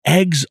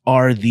Eggs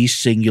are the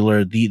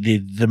singular,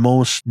 the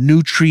most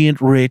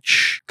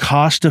nutrient-rich,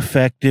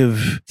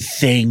 cost-effective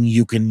thing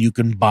you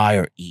can buy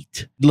or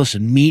eat.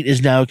 Listen, meat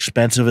is now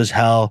expensive as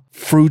hell.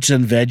 Fruits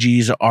and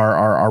veggies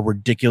are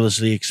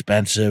ridiculously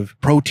expensive.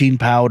 Protein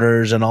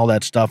powders and all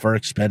that stuff are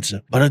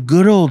expensive. But a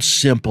good old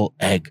simple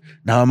egg.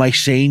 Now, am I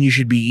saying you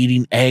should be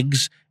eating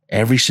eggs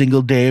every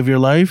single day of your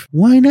life?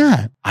 Why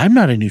not? I'm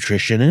not a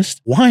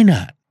nutritionist. Why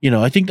not?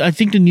 I think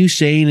the new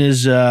saying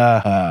is,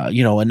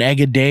 an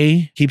egg a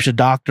day keeps a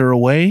doctor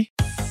away.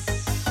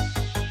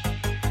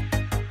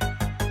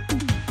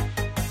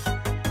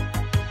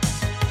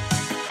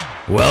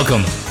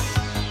 Welcome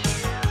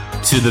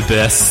to the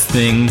Best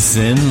Things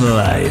in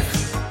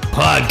Life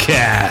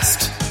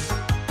podcast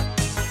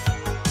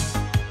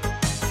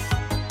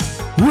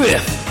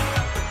with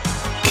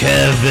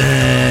Kevin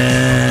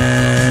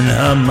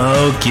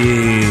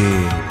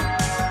Hamoki.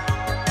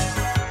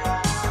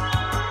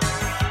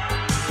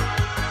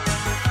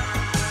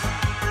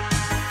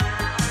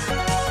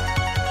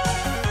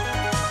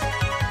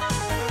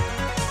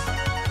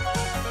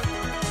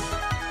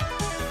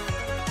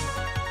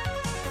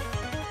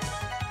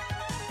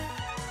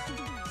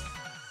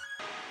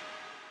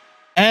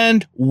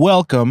 And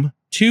welcome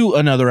to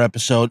another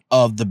episode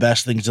of the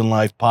Best Things in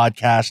Life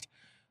podcast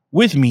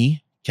with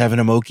me, Kevin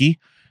Hamoki.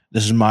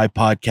 This is my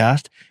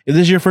podcast. If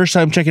this is your first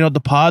time checking out the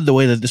pod, the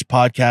way that this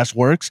podcast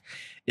works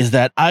is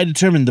that I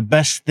determine the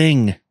best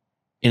thing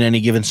in any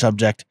given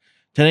subject.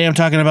 Today, I'm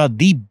talking about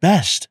the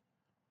best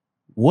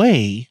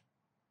way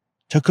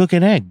to cook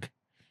an egg.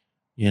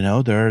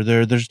 There's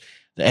the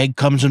egg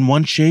comes in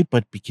one shape,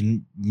 but it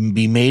can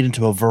be made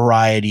into a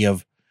variety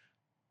of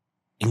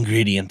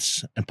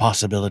ingredients and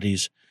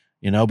possibilities,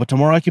 but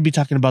tomorrow I could be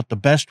talking about the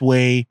best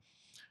way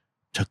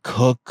to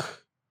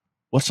cook.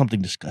 What's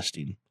something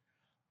disgusting?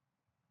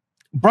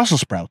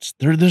 Brussels sprouts.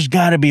 There's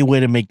got to be a way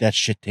to make that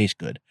shit taste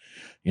good,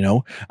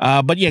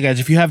 but yeah,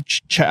 guys, if you have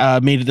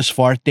made it this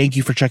far, thank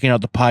you for checking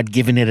out the pod,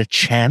 giving it a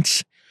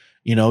chance.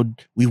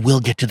 We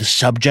will get to the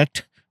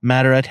subject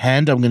matter at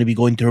hand. I'm going to be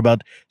going through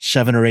about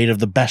 7 or 8 of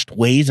the best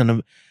ways,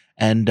 and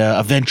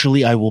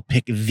eventually I will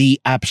pick the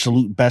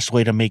absolute best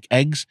way to make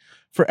eggs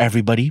for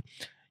everybody,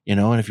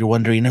 and if you're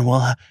wondering,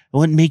 well,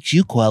 what makes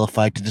you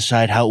qualified to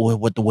decide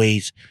what the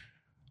ways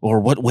or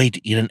what way to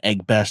eat an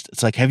egg best?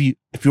 It's like,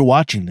 if you're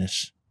watching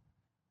this,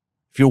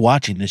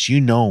 you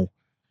know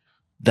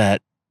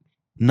that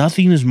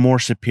nothing is more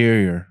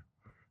superior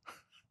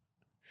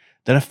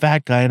than a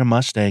fat guy in a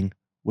Mustang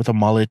with a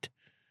mullet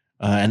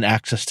and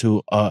access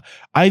to,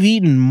 I've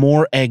eaten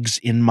more eggs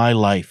in my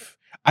life.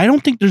 I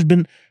don't think there's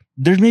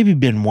maybe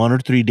been 1 or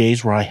 3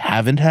 days where I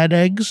haven't had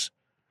eggs.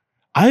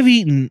 I've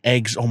eaten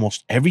eggs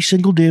almost every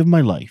single day of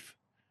my life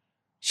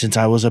since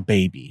I was a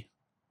baby.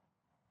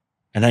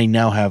 And I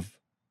now have,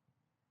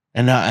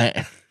 and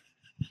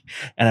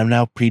I'm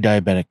now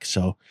pre-diabetic,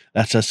 so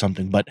that says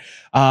something. But,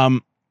 yeah,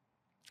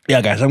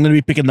 guys, I'm going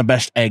to be picking the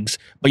best eggs.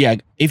 But yeah,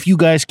 if you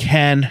guys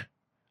can,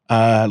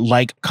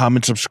 like,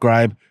 comment,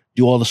 subscribe,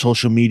 do all the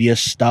social media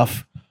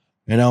stuff,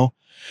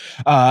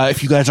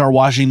 if you guys are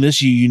watching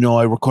this, you know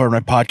I record my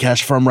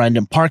podcast from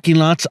random parking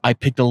lots. I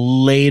picked a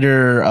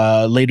later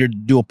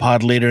do a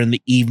pod later in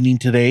the evening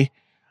today,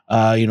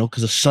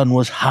 because the sun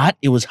was hot.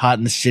 It was hot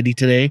in the city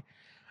today.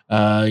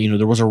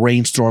 There was a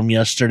rainstorm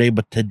yesterday,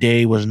 but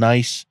today was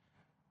nice,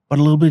 but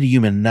a little bit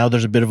humid. Now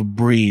there's a bit of a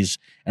breeze,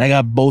 and I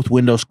got both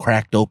windows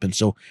cracked open,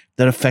 so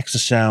that affects the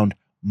sound.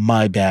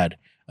 My bad.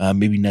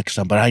 Maybe next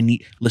time, but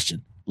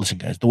Listen,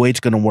 guys, the way it's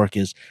going to work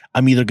is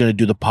I'm either going to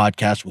do the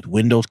podcast with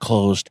windows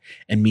closed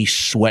and me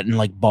sweating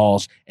like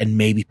balls and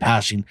maybe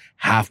passing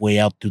halfway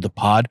out through the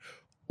pod,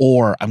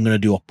 or I'm going to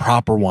do a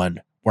proper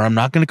one where I'm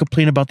not going to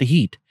complain about the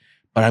heat,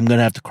 but I'm going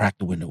to have to crack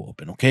the window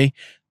open, okay?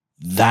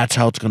 That's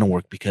how it's going to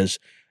work because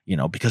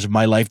of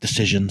my life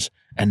decisions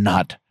and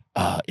not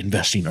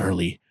investing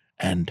early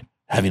and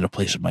having a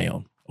place of my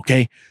own,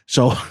 okay?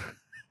 So,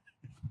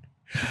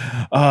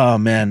 oh,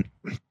 man.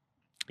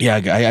 Yeah,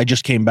 I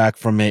just came back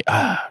from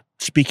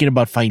speaking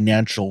about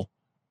financial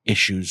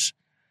issues,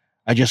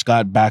 I just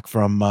got back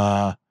from,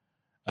 I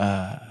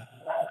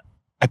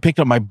picked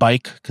up my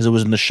bike because it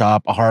was in the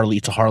shop,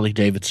 it's a Harley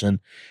Davidson,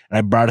 and I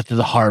brought it to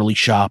the Harley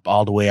shop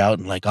all the way out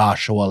in like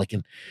Oshawa, like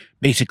in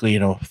basically,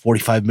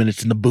 45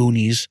 minutes in the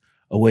boonies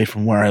away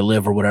from where I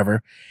live or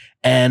whatever.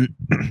 And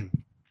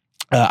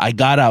I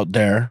got out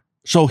there.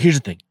 So here's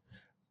the thing.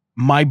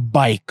 My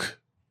bike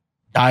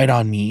died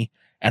on me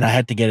and I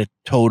had to get it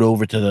towed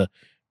over to the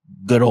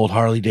good old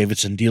Harley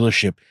Davidson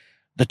dealership.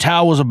 The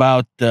tow was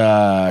about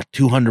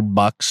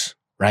 $200,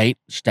 right?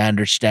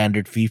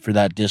 Standard fee for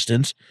that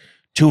distance.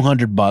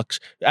 $200.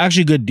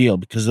 Actually a good deal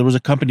because there was a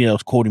company that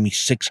was quoting me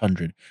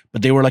 $600,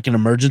 but they were like an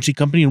emergency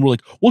company and we're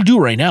like, we'll do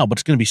it right now, but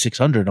it's going to be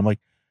 $600. I'm like,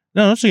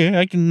 no, that's okay.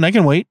 I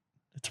can wait.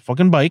 It's a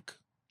fucking bike.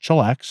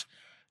 Chillax.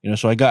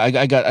 So I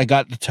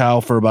got the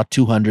tow for about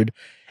 $200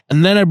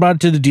 and then I brought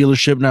it to the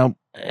dealership. Now,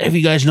 if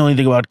you guys know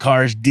anything about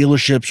cars,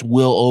 dealerships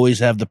will always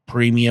have the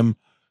premium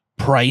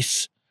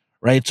price,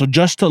 right? So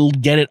just to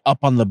get it up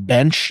on the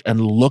bench and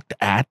looked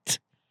at,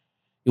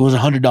 it was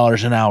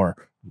 $100 an hour.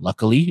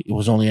 Luckily, it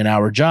was only an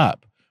hour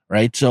job,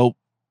 right? So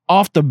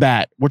off the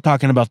bat, we're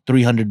talking about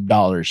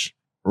 $300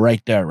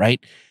 right there,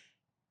 right?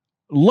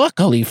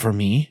 Luckily for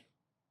me,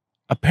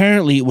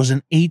 apparently it was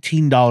an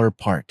 $18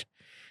 part.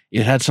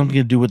 It had something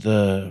to do with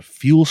the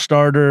fuel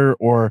starter,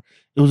 or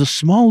it was a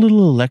small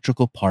little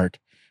electrical part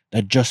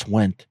that just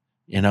went,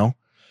 you know?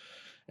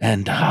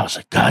 And I was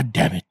like, God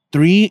damn it.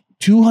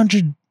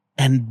 200,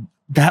 and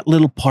that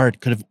little part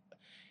could have,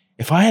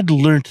 if I had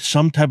learned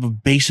some type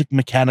of basic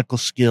mechanical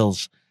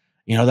skills,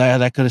 you know,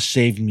 that could have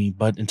saved me.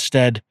 But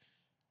instead,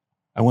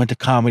 I went to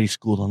comedy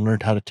school and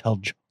learned how to tell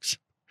jokes.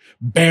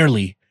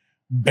 Barely.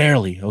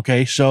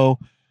 Okay. So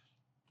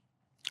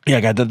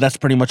yeah, that's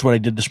pretty much what I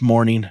did this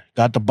morning.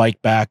 Got the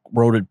bike back,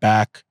 rode it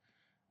back,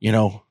 you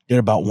know, did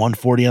about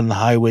 140 on the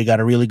highway, got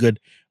a really good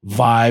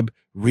vibe,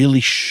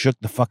 really shook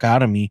the fuck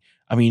out of me.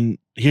 I mean,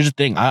 here's the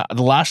thing.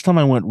 The last time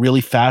I went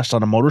really fast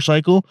on a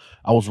motorcycle,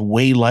 I was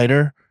way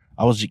lighter.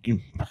 I was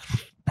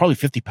probably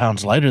 50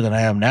 pounds lighter than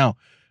I am now.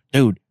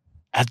 Dude,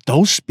 at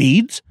those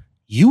speeds,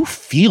 you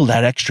feel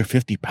that extra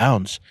 50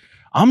 pounds.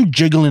 I'm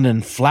jiggling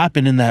and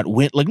flapping in that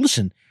wind. Like,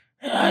 listen,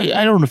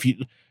 I don't know if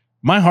you,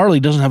 my Harley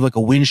doesn't have like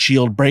a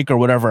windshield brake or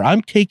whatever.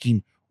 I'm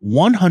taking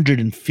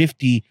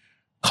 150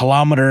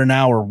 kilometer an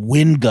hour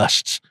wind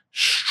gusts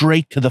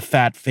straight to the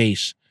fat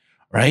face,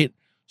 right?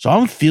 So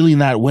I'm feeling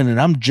that wind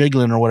and I'm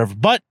jiggling or whatever,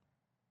 but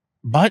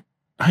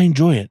I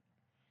enjoy it.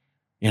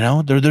 You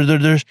know,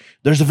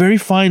 there's a very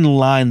fine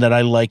line that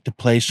I like to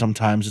play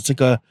sometimes. It's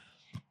like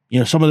you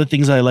know, some of the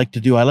things I like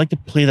to do, I like to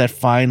play that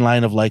fine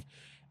line of like,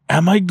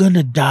 am I going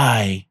to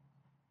die?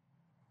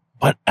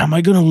 But am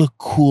I going to look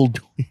cool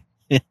doing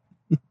it?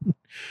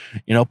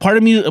 You know, part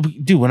of me,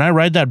 dude, when I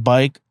ride that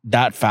bike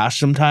that fast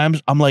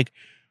sometimes, I'm like,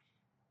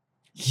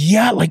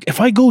 yeah, like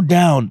if I go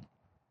down,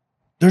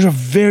 there's a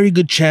very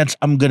good chance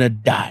I'm going to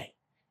die.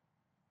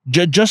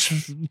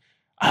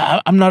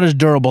 I'm not as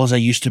durable as I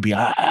used to be.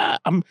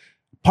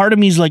 Part of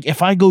me is like,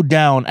 if I go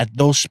down at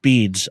those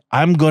speeds,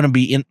 I'm going to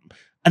be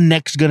a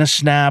neck's going to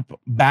snap,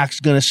 back's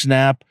going to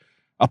snap.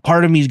 A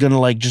part of me is going to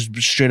like just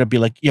straight up be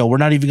like, yo, we're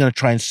not even going to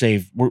try and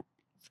save. We're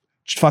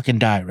just fucking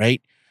die,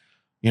 right?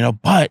 You know,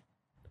 but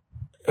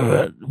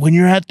when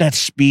you're at that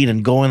speed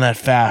and going that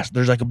fast,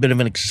 there's like a bit of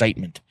an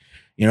excitement,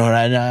 you know,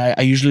 and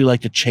I usually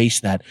like to chase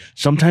that.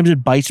 Sometimes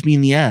it bites me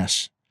in the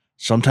ass.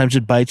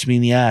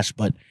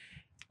 But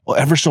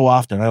ever so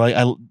often,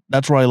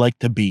 that's where I like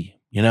to be,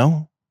 you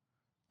know?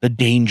 The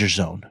danger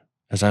zone,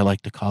 as I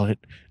like to call it.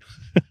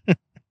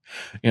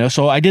 You know,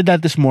 so I did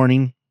that this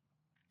morning,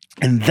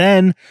 and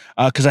then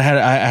because I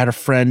had a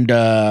friend,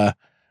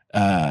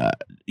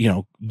 you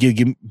know,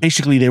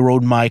 basically they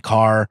rode my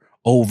car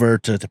over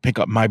to pick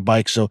up my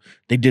bike, so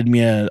they did me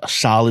a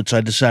solid. So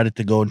I decided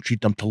to go and treat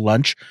them to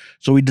lunch.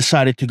 So we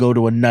decided to go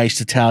to a nice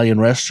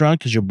Italian restaurant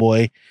because your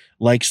boy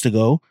likes to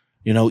go,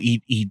 you know,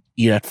 eat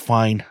at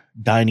fine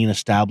dining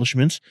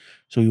establishments.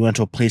 So we went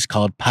to a place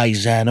called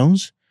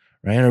Paisano's.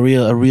 Right, a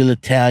real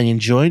Italian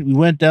joint. We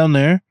went down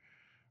there,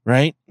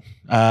 right?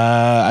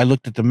 I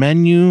looked at the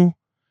menu,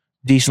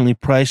 decently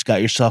priced.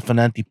 Got yourself an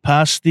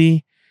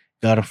antipasti,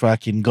 got a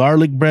fucking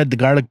garlic bread. The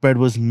garlic bread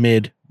was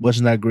mid,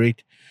 wasn't that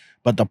great,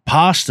 but the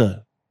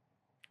pasta,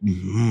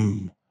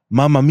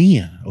 mamma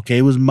mia. Okay,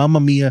 it was mamma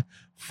mia,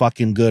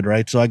 fucking good,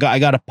 right? So I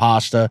got a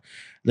pasta.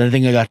 Then I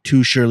think I got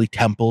 2 Shirley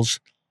Temples,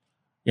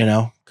 you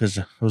know, because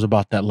it was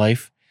about that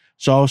life.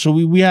 So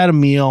we had a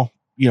meal,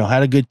 you know,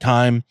 had a good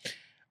time.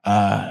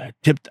 I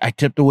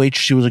tipped the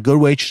waitress. She was a good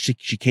waitress.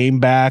 She came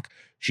back.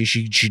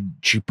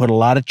 She put a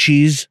lot of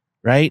cheese,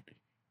 right?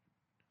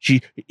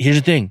 Here's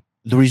the thing.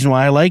 The reason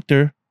why I liked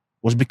her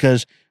was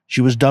because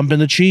she was dumping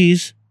the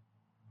cheese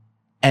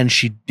and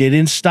she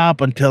didn't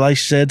stop until I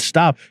said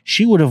stop.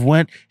 She would have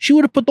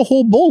put the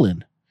whole bowl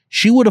in.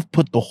 She would have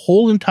put the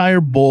whole entire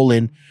bowl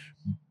in.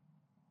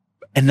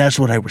 And that's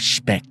what I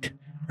respect,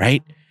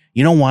 right?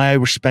 You know why I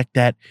respect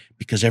that?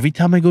 Because every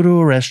time I go to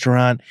a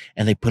restaurant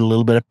and they put a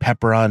little bit of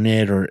pepper on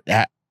it or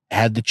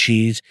add the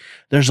cheese,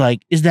 there's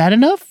like, is that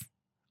enough?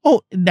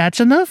 Oh, that's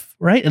enough,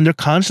 right? And they're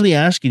constantly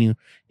asking you,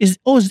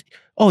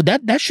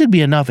 that should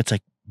be enough. It's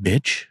like,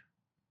 bitch,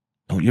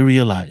 don't you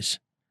realize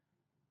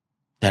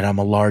that I'm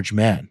a large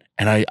man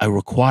and I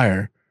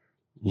require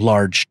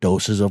large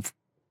doses of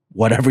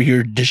whatever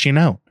you're dishing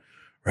out,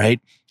 right?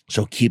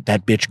 So keep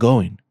that bitch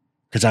going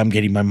because I'm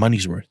getting my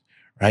money's worth,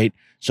 right?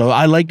 So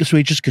I liked this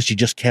waitress because she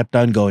just kept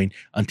on going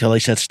until I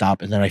said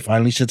stop. And then I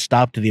finally said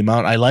stop to the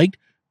amount I liked,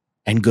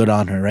 and good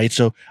on her, right?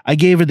 So I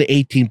gave her the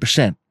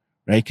 18%,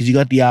 right? Because you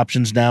got the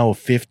options now of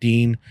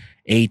 15,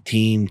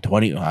 18,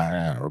 20, I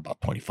don't know, about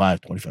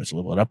 25. 25 is a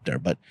little bit up there.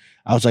 But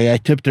I was like, I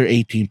tipped her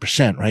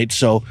 18%, right?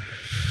 So,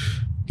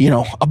 you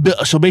know,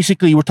 so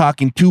basically we're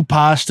talking 2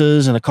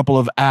 pastas and a couple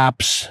of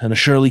apps and a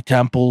Shirley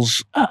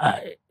Temples.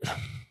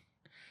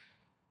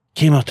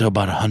 Came out to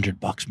about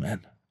 $100,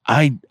 man.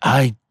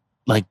 I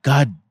like,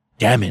 God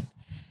damn it,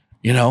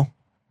 you know,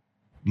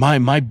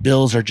 my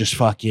bills are just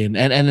fucking,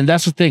 and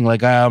that's the thing.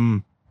 Like,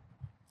 I've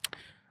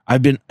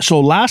been, so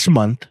last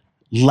month,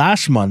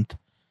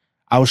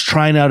 I was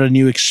trying out a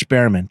new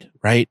experiment,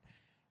 right?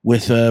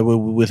 With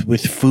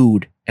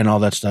food, and all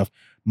that stuff.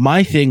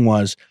 My thing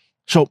was,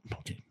 so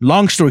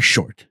long story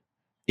short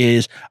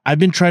is I've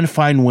been trying to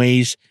find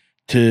ways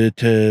to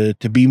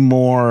be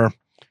more,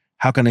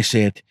 how can I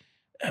say it?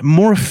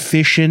 More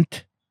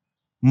efficient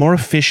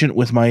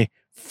with my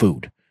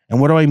food.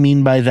 And what do I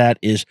mean by that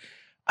is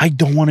I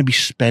don't want to be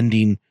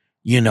spending,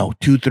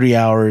 2-3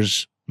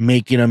 hours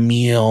making a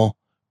meal,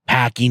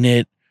 packing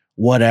it,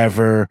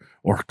 whatever,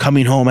 or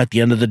coming home at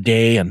the end of the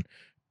day and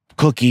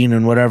cooking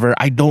and whatever.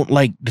 I don't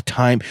like the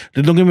time.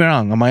 Don't get me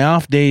wrong. On my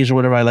off days or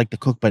whatever, I like to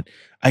cook, but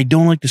I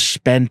don't like to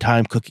spend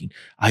time cooking.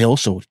 I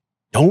also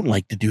don't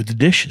like to do the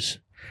dishes.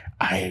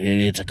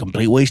 It's a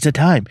complete waste of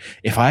time.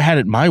 If I had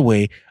it my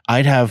way,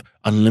 I'd have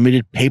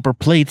unlimited paper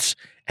plates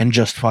and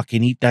just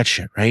fucking eat that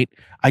shit, right?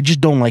 I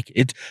just don't like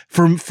it.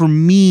 For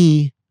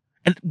me,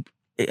 and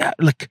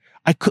like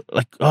I could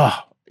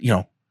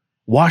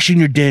washing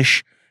your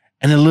dish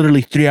and then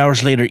literally 3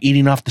 hours later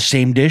eating off the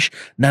same dish.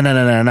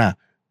 No.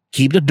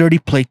 Keep the dirty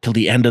plate till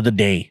the end of the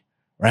day,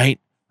 right?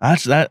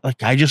 That's that.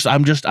 Like I'm just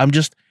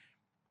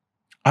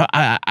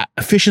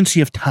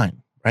efficiency of time.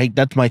 Right.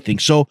 That's my thing.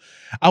 So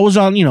I was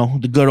on,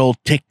 the good old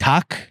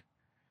TikTok.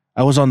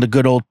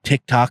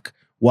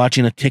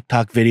 Watching a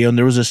TikTok video. And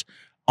there was this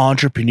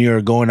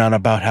entrepreneur going on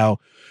about how,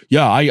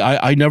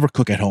 I never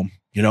cook at home.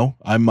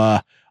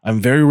 I'm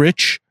very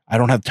rich. I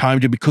don't have time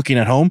to be cooking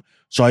at home.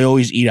 So I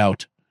always eat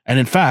out. And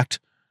in fact,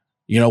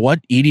 you know what?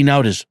 Eating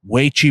out is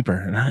way cheaper.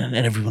 And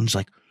everyone's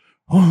like,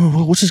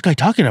 oh, what's this guy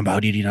talking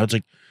about eating out? It's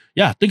like,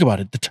 yeah, think about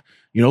it.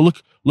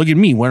 Look at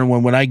me.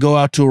 When I go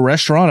out to a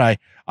restaurant,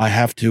 I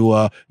have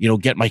to,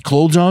 get my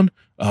clothes on,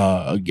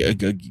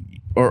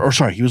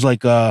 sorry, he was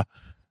like, I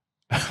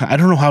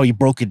don't know how he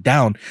broke it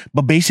down,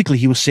 but basically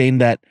he was saying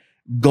that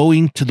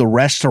going to the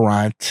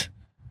restaurant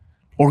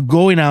or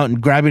going out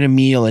and grabbing a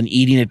meal and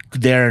eating it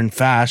there and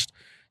fast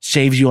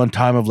saves you on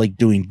time of like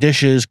doing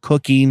dishes,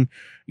 cooking,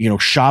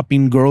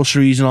 shopping,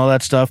 groceries and all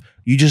that stuff.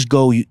 You just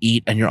go, you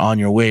eat and you're on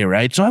your way.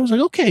 Right. So I was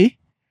like, okay,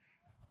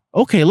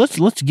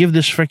 let's give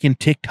this freaking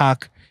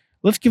TikTok.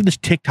 Let's give this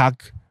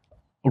TikTok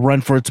a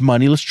run for its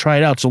money. Let's try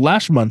it out. So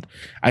last month,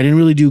 I didn't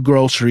really do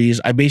groceries.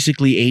 I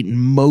basically ate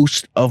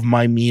most of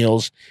my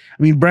meals.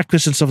 I mean,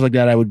 breakfast and stuff like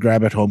that, I would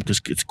grab at home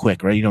because it's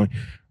quick, right?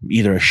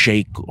 Either a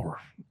shake or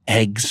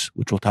eggs,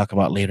 which we'll talk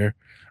about later,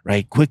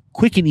 right?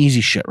 Quick and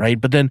easy shit, right?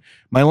 But then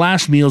my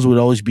last meals would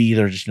always be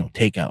either just,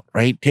 takeout,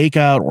 right?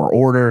 Takeout or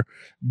order,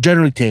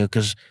 generally takeout,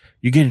 because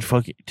you're getting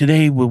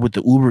today with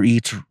the Uber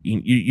Eats,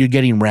 you're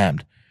getting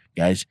rammed,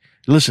 guys.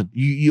 Listen,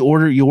 you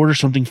order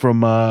something from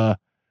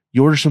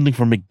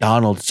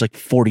McDonald's. It's like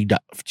 $40.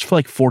 It's for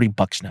like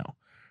 $40 now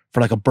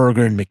for like a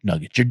burger and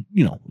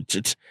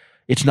McNuggets.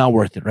 It's not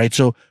worth it, right?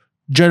 So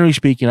generally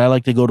speaking, I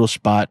like to go to a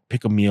spot,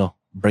 pick a meal,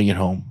 bring it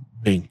home,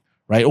 bing,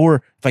 right?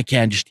 Or if I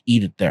can, just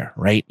eat it there,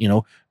 right?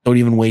 Don't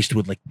even waste it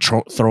with like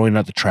throwing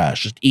out the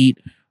trash. Just eat,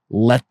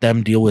 let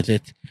them deal with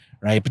it,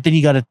 right? But then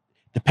you got to,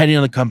 depending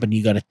on the company,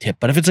 you got to tip.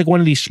 But if it's like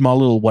one of these small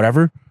little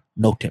whatever,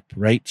 no tip,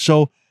 right?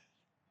 So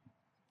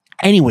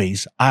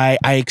anyways, I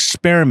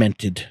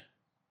experimented,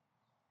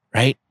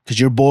 right? Because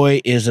your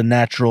boy is a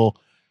natural,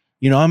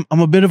 I'm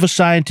a bit of a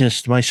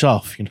scientist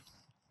myself,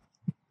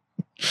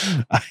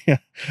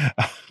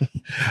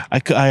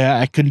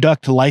 I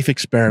conduct life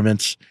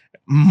experiments.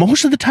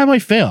 Most of the time I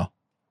fail.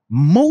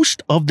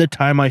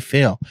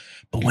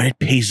 But when it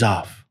pays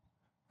off,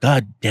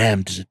 god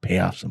damn, does it pay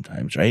off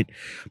sometimes, right?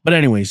 But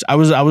anyways, I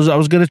was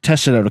going to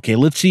test it out. Okay,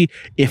 let's see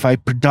if I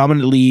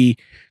predominantly,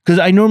 because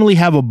I normally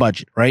have a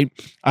budget, right?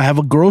 I have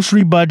a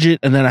grocery budget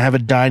and then I have a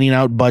dining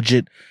out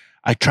budget.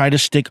 I try to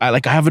stick, I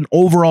have an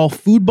overall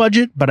food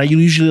budget, but I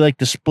usually like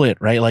to split,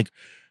 right? Like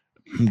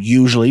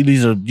usually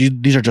these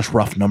are just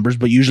rough numbers,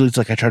 but usually it's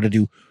like I try to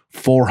do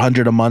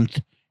 $400 a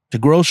month to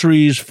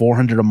groceries,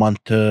 $400 a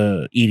month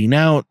to eating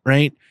out,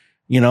 right?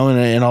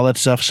 And all that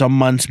stuff. Some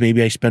months,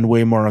 maybe I spend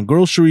way more on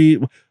grocery.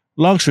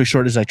 Long story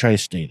short is I try to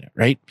stay there,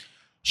 right?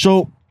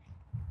 So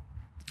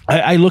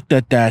I looked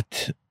at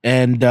that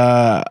and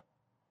I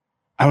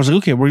was like,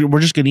 okay, we're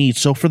just going to eat.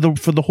 So for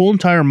the whole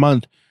entire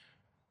month,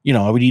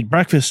 I would eat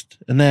breakfast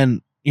and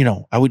then,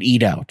 I would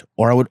eat out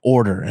or I would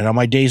order. And on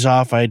my days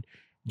off, I'd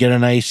get a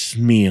nice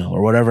meal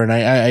or whatever. And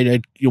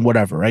I'd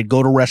whatever. I'd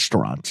go to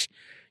restaurants,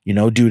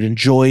 dude,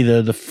 enjoy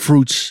the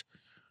fruits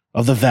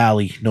of the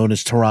valley known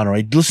as Toronto.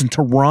 Right? Listen,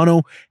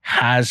 Toronto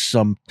has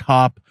some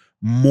top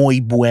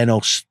muy bueno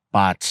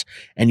spots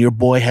and your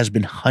boy has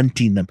been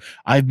hunting them.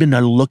 I've been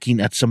looking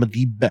at some of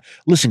the best.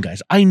 Listen,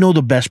 guys, I know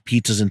the best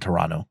pizzas in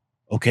Toronto.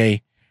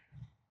 Okay.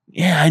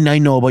 Yeah. I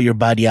know about your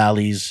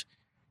Badialis,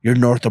 your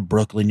north of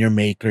Brooklyn, your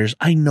Makers.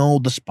 I know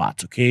the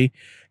spots. Okay.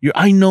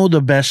 I know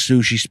the best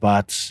sushi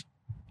spots.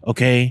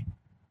 Okay.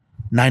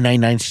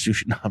 999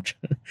 sushi. No,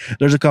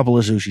 there's a couple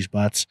of sushi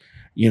spots.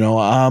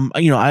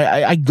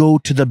 I go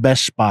to the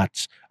best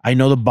spots. I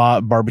know the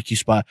barbecue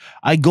spot.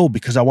 I go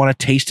because I want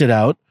to taste it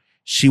out,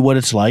 see what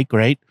it's like,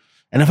 right?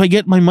 And if I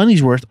get my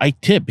money's worth, I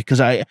tip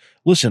because I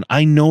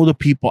know the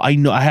people. I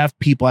have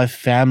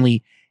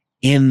family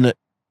in the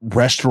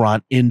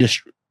restaurant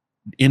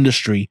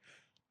industry.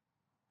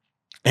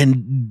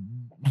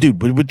 And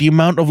dude, with the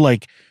amount of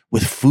like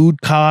with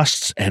food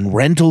costs and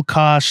rental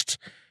costs,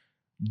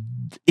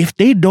 if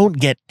they don't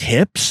get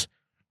tips,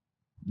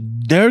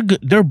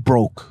 they're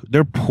broke,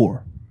 they're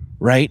poor,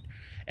 right?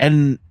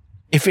 And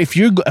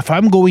if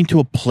I'm going to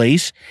a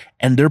place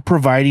and they're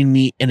providing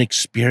me an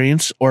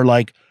experience, or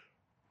like,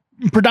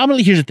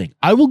 predominantly, here's the thing,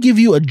 I will give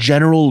you a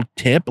general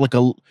tip, like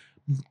a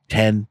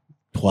 10,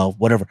 12,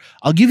 whatever.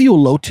 I'll give you a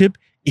low tip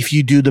if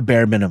you do the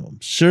bare minimum.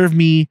 Serve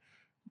me,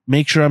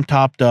 make sure I'm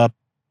topped up,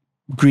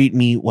 greet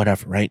me,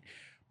 whatever, right?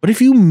 But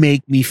if you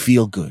make me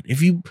feel good,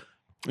 if you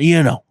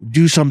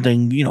do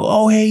something,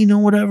 oh, hey,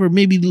 whatever,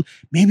 maybe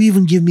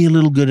even give me a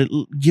little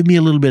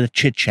bit of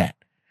chit chat,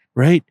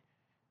 right?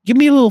 Give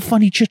me a little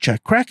funny chit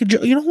chat, crack a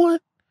joke. You know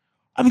what?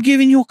 I'm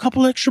giving you a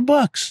couple extra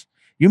bucks.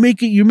 You're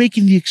making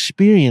the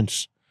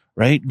experience,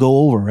 right,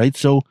 go over, right?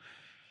 So,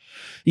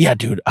 yeah,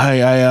 dude,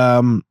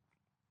 yeah.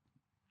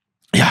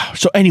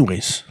 So,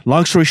 anyways,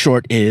 long story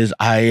short is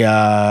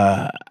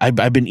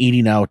I've been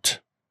eating out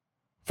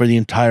for the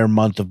entire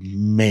month of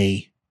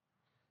May,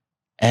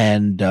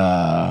 and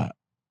yeah,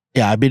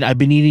 I've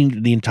been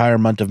eating the entire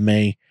month of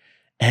May,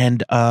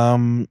 and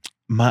I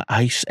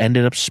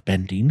ended up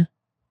spending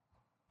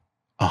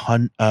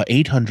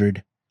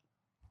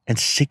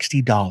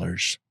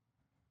 $860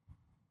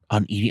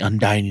 on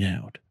dining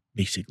out.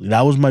 Basically,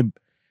 that was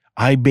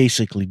I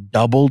basically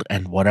doubled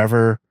and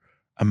whatever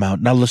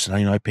amount. Now listen,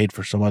 I paid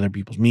for some other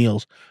people's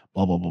meals,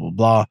 blah blah blah blah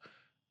blah.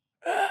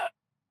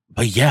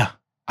 But yeah,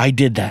 I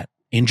did that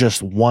in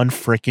just one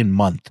freaking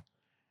month.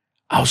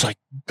 I was like,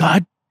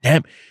 God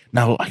damn.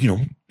 Now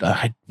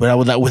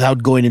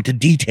without going into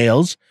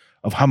details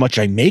of how much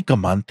I make a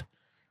month,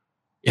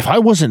 if I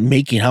wasn't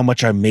making how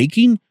much I'm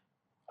making,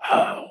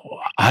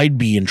 I'd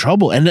be in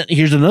trouble. And then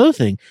here's another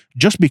thing: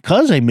 just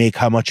because I make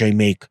how much I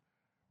make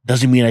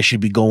doesn't mean I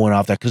should be going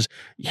off that, because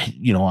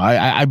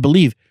I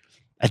believe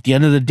at the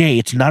end of the day,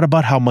 it's not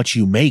about how much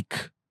you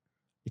make.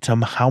 It's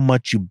how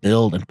much you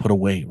build and put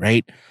away,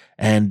 right?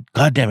 And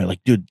God damn it,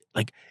 like, dude,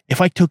 like, if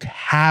I took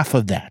half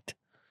of that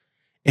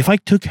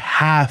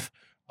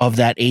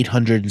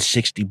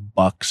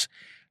 $860,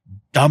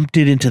 dumped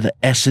it into the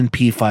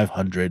S&P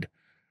 500,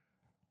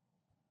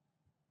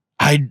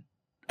 I'd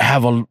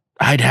have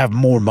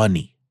more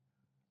money,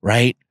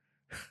 right?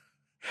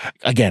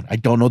 Again, I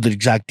don't know the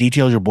exact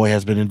details. Your boy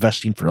has been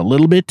investing for a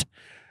little bit.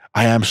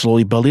 I am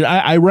slowly building.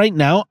 I right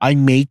now, I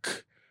make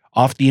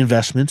off the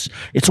investments.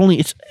 I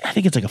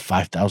think it's like a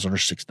 $5,000 or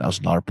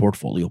 $6,000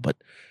 portfolio. But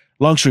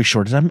long story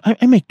short is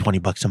I make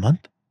 $20 a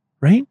month,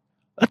 right?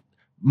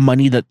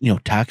 Money that,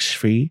 tax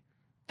free,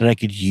 that I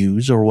could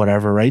use or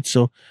whatever, right?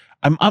 So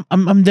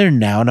I'm there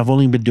now, and I've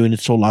only been doing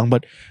it so long.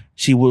 But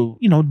see,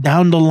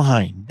 down the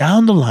line,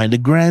 the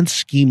grand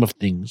scheme of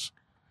things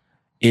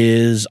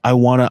is I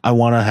wanna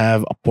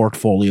have a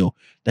portfolio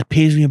that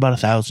pays me about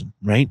 $1,000,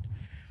 right?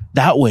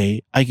 That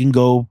way I can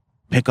go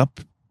pick up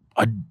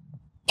a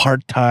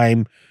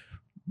part-time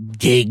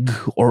gig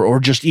or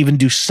just even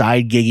do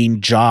side gigging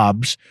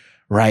jobs,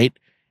 right?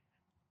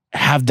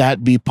 Have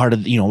that be part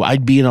of,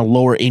 I'd be in a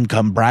lower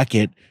income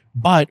bracket,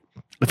 but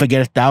if I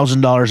get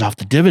 $1,000 off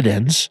the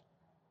dividends,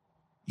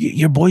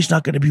 your boy's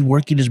not going to be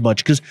working as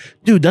much. Because,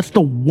 dude, that's the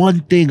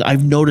one thing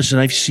I've noticed,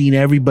 and I've seen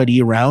everybody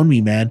around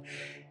me, man.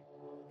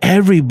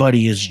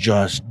 Everybody is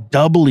just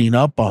doubling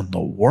up on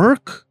the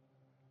work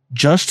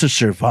just to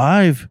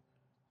survive,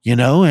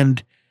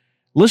 and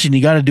listen,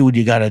 you got to do what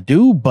you got to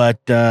do. But,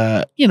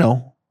 if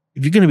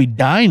you're going to be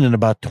dying in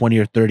about 20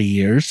 or 30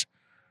 years,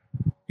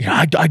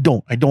 I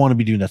don't want to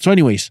be doing that. So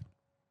anyways,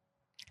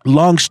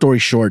 long story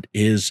short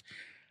is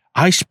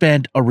I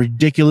spent a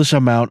ridiculous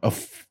amount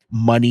of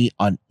money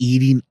on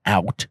eating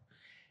out,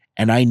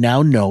 and I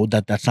now know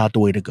that that's not the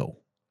way to go.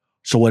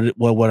 So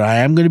what I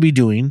am going to be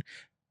doing,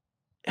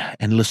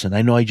 and listen,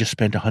 I know I just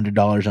spent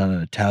 $100 on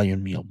an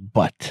Italian meal,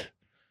 but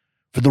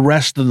for the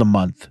rest of the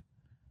month,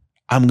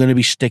 I'm going to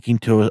be sticking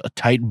to a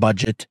tight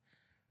budget,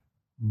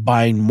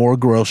 buying more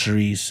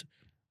groceries,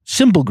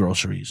 simple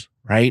groceries,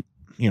 right?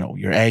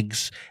 Your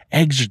eggs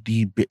are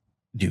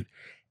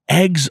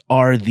eggs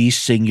are the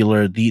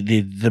singular,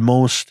 the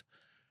most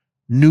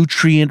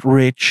nutrient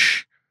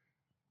rich,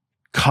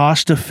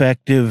 cost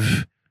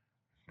effective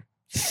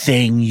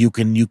thing you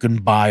can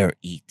buy or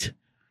eat.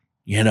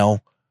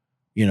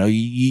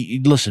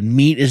 Listen,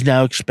 meat is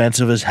now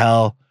expensive as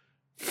hell.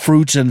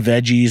 Fruits and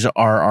veggies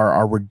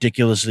are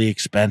ridiculously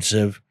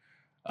expensive.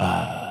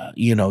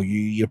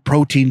 Your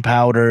protein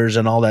powders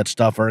and all that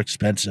stuff are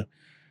expensive.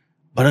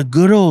 But a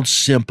good old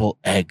simple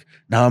egg.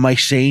 Now, am I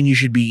saying you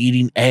should be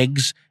eating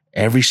eggs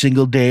every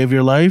single day of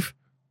your life?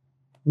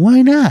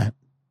 Why not?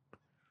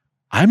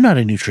 I'm not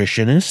a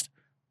nutritionist.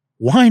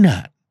 Why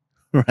not?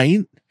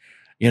 Right?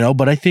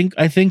 But I think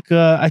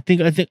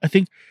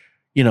the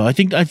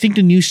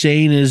new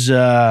saying is,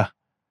 an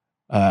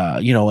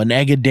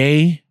egg a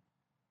day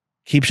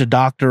keeps a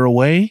doctor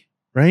away,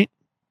 right?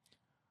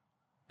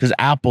 Because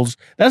apples,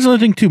 that's another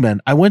thing too,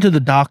 man. I went to the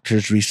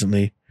doctors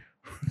recently.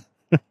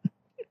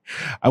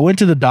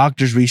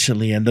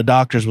 And the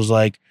doctors was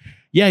like,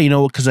 yeah,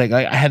 because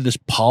I had this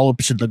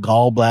polyps in the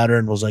gallbladder,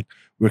 and was like,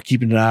 we're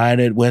keeping an eye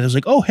on it. When it's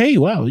like, oh, hey,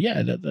 wow,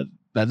 yeah,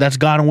 that's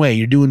gone away.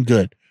 You're doing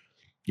good.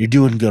 You're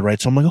doing good, right?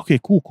 So I'm like, okay,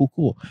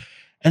 cool.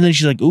 And then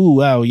she's like, ooh,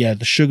 wow, yeah,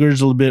 the sugar's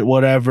a little bit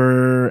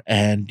whatever,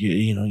 and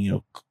you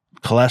know,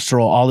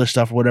 cholesterol, all this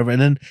stuff, or whatever.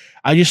 And then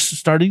I just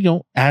started,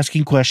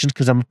 asking questions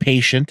because I'm a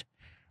patient,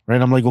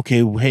 right? I'm like,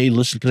 okay, hey,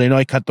 listen, because I know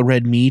I cut the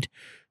red meat,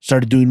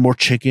 started doing more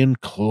chicken.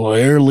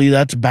 Clearly,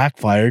 that's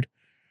backfired,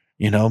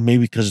 maybe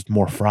because it's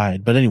more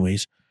fried. But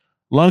anyways,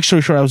 long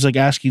story short, I was like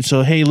asking,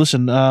 so hey,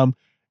 listen,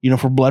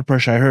 for blood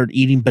pressure, I heard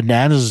eating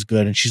bananas is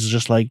good. And she's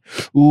just like,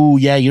 ooh,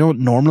 yeah,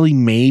 normally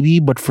maybe,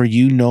 but for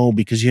you, no,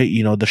 because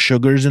the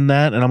sugar's in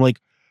that. And I'm like,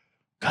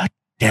 God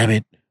damn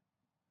it.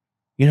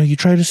 You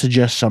try to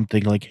suggest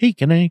something like, hey,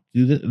 can I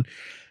do this?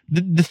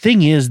 The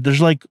thing is,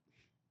 there's no,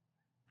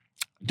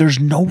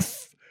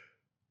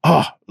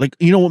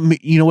 you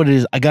know what it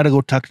is? I got to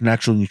go talk to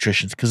Natural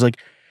Nutritionist. Cause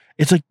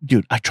it's like,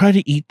 dude, I try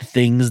to eat the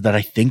things that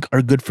I think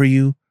are good for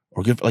you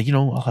or good.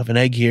 I'll have an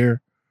egg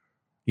here,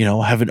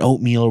 have an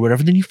oatmeal or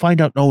whatever. Then you find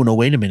out, no,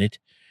 wait a minute.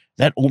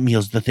 That oatmeal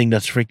is the thing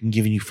that's freaking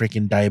giving you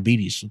freaking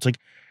diabetes. So it's like,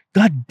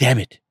 God damn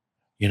it.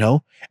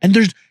 And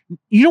there's,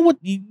 what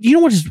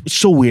is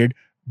so weird?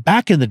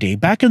 Back in the day,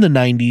 back in the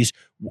 90s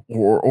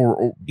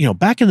or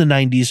back in the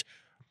 90s,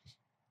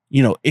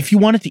 if you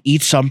wanted to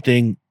eat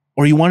something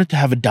or you wanted to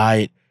have a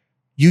diet,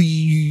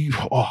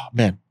 oh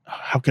man,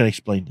 how can I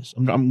explain this?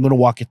 I'm going to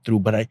walk it through,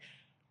 but I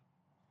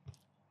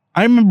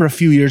remember a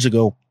few years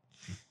ago,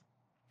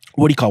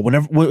 I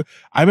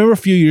remember a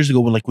few years ago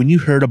when you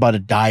heard about a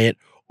diet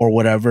or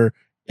whatever,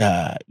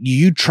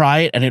 you try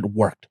it and it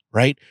worked,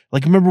 right?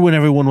 Like, remember when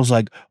everyone was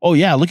like, oh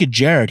yeah, look at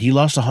Jared. He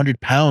lost 100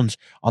 pounds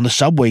on the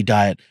Subway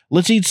diet.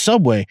 Let's eat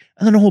Subway.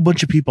 And then a whole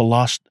bunch of people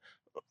lost,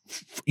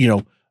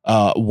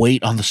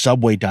 weight on the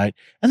Subway diet.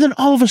 And then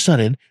all of a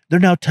sudden they're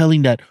now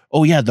telling that,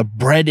 oh yeah, the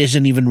bread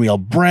isn't even real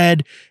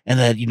bread. And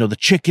that, the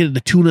chicken,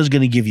 the tuna is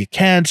going to give you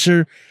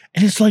cancer.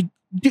 And it's like,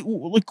 dude,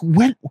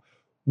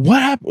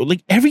 what happened?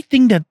 Like,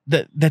 everything that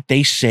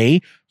they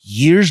say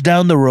years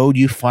down the road,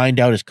 you find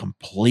out is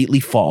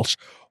completely false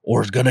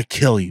or is going to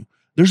kill you.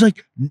 There's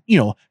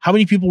how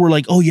many people were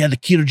like, oh yeah, the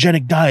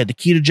ketogenic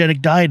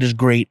diet is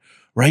great.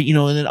 Right.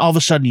 And then all of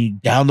a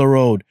sudden down the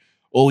road,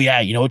 oh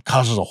yeah, it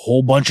causes a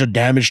whole bunch of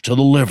damage to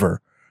the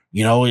liver,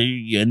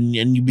 and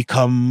you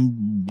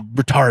become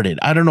retarded.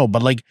 I don't know.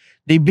 But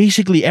they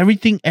basically every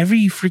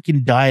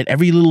freaking diet,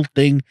 every little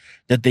thing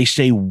that they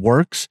say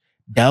works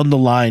down the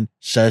line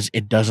says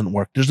it doesn't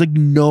work. There's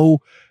no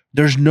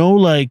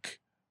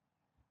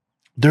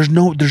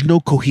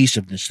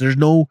cohesiveness. There's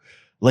no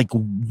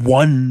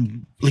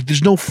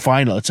there's no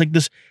final. It's like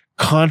this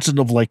constant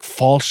of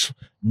false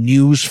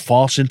news,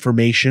 false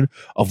information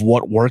of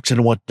what works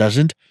and what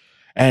doesn't.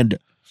 And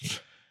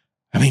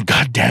I mean,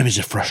 goddamn, is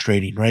it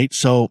frustrating, right?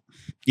 So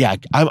yeah,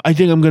 I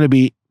think I'm going to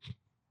be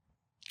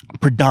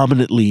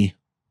predominantly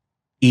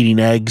eating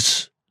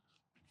eggs.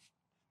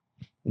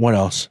 What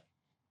else?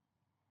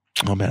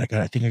 Oh man,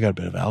 I think I got a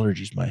bit of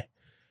allergies.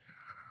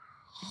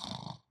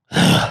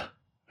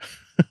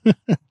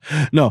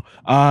 No,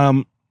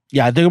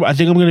 yeah, I think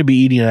I'm going to be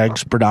eating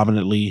eggs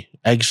predominantly.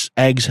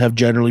 Eggs have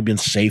generally been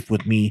safe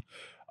with me.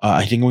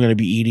 I think we're going to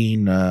be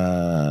eating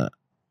the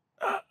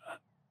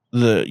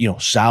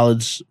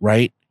salads,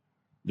 right?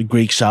 The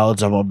Greek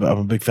salads. I'm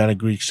a big fan of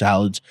Greek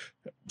salads.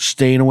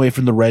 Staying away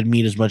from the red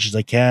meat as much as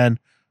I can.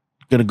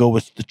 Going to go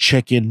with the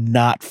chicken,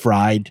 not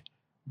fried.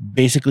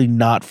 Basically, I'm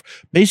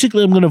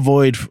going to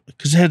avoid,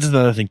 because here's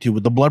another thing too.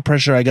 With the blood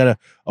pressure, I got to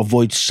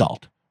avoid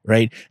salt.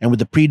 Right. And with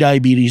the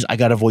pre-diabetes, I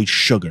got to avoid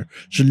sugar.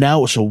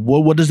 So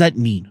what does that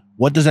mean?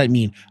 What does that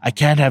mean? I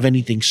can't have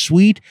anything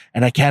sweet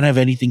and I can't have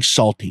anything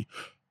salty.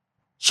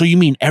 So you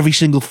mean every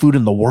single food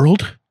in the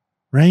world?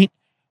 Right.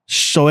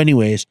 So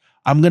anyways,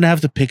 I'm going to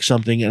have to pick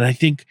something. And I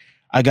think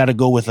I got to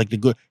go with the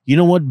good, you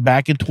know what?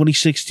 Back in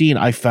 2016,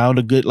 I found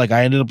a good,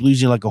 I ended up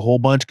losing a whole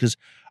bunch because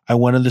I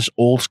went on this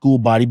old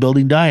school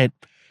bodybuilding diet.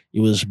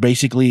 It was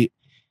basically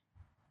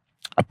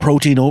a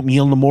protein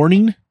oatmeal in the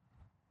morning.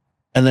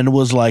 And then it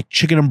was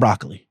chicken and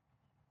broccoli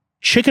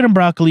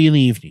in the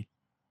evening,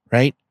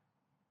 right?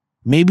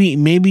 Maybe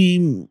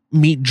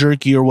meat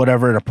jerky or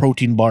whatever and a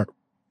protein bar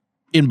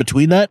in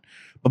between that.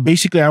 But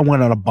basically I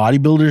went on a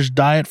bodybuilder's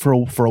diet for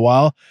a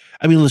while.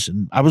 I mean,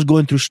 listen, I was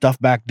going through stuff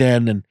back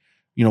then and,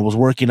 was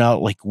working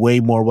out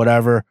way more,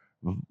 whatever,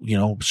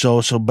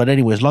 but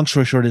anyways, long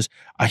story short is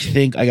I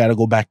think I got to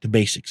go back to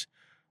basics.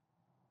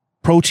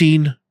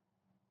 Protein.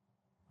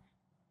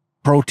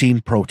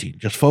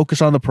 Just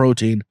focus on the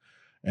protein.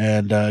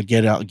 And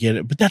get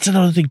it. But that's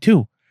another thing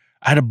too.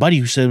 I had a buddy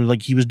who said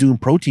he was doing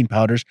protein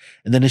powders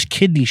and then his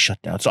kidneys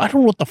shut down. So I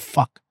don't know what the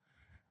fuck,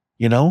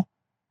 you know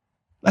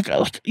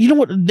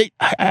what?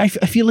 I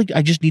feel like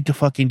I just need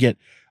to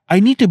I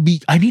need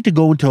to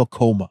go into a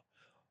coma.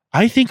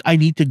 I think I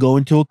need to go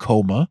into a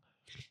coma.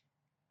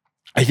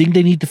 I think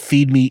they need to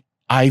feed me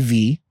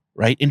IV,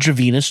 right?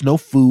 Intravenous, no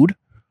food,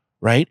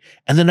 right?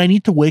 And then I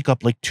need to wake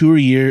up 2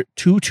 years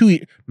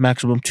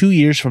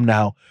from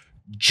now,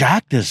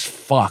 jacked as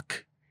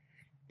fuck.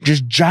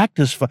 Just jacked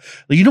as fuck.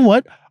 You know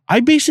what?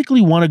 I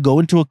basically want to go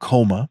into a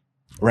coma,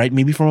 right?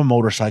 Maybe from a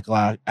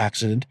motorcycle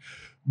accident.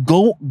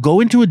 Go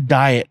into a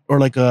diet or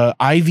like a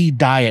IV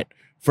diet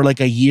for like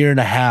a year and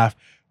a half.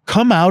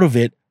 Come out of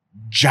it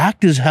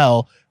jacked as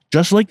hell,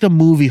 just like the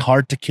movie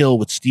Hard to Kill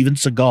with Steven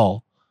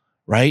Seagal,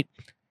 right?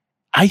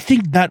 I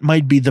think that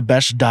might be the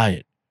best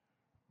diet.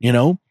 You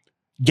know,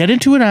 get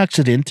into an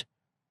accident,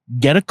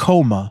 get a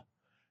coma,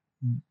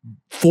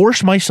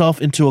 force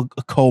myself into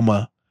a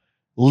coma,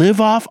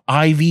 live off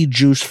IV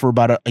juice for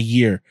about a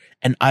year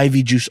and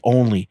IV juice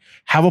only.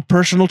 Have a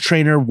personal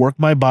trainer work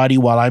my body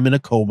while I'm in a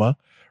coma,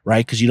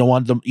 right? Because you don't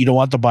want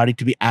the body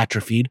to be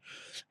atrophied,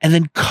 and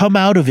then come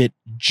out of it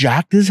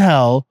jacked as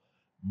hell,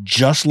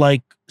 just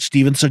like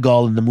Steven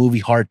Seagal in the movie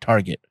Hard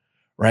Target,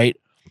 right?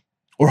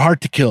 Or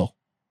Hard to Kill.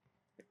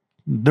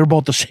 They're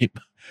both the same,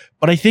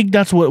 but I think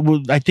that's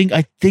what I think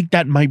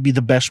that might be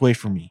the best way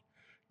for me.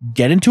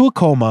 Get into a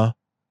coma,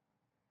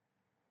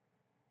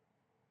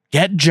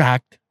 get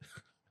jacked.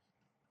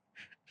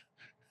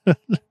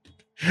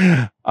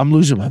 I'm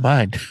losing my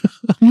mind.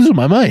 I'm losing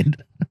my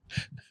mind.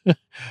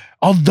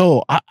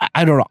 Although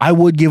I don't know, I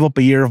would give up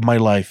a year of my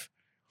life.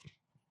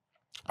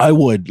 I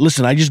would.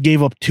 Listen, I just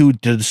gave up 2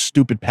 to the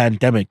stupid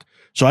pandemic,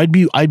 so I'd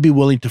be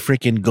willing to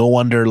freaking go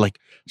under like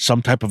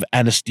some type of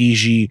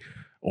anesthesia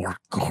or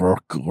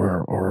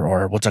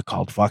what's that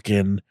called?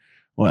 Fucking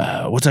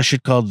what's that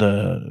shit called?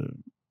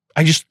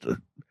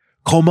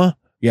 Coma.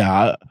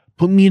 Yeah,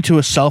 put me into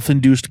a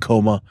self-induced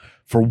coma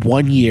for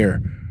 1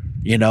 year.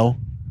 You know,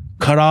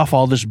 cut off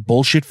all this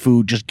bullshit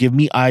food. Just give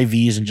me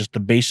IVs and just the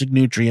basic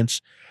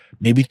nutrients.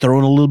 Maybe throw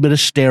in a little bit of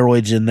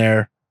steroids in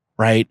there,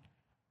 right?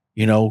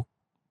 You know,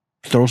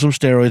 throw some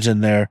steroids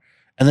in there,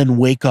 and then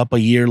wake up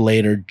a year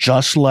later,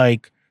 just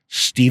like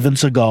Steven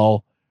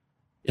Seagal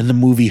in the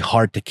movie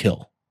Hard to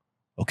Kill.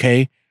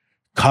 Okay?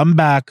 Come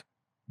back,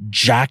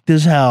 jacked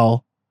as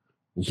hell,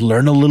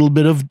 learn a little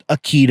bit of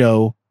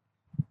Aikido,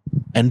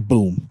 and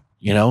boom,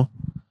 you know?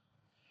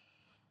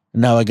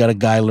 Now I got a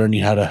guy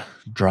learning how to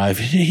drive,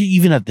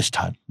 even at this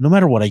time, no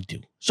matter what I do.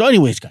 So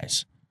anyways,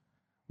 guys,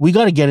 we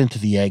got to get into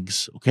the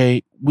eggs,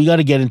 okay? We got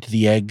to get into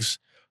the eggs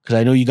because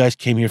I know you guys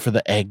came here for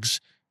the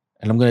eggs,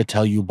 and I'm going to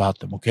tell you about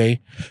them, okay?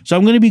 So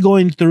I'm going to be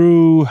going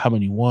through how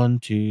many? 1,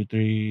 2,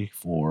 3,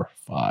 4,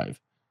 5,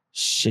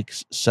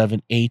 6,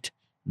 7, 8,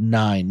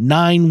 9.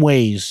 9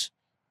 ways.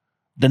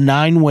 The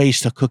 9 ways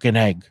to cook an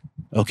egg,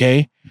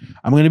 okay?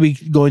 I'm going to be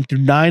going through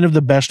 9 of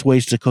the best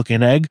ways to cook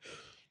an egg.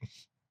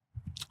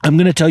 I'm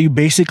going to tell you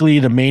basically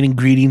the main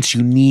ingredients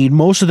you need.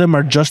 Most of them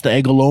are just the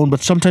egg alone,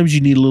 but sometimes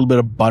you need a little bit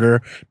of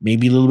butter,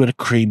 maybe a little bit of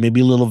cream,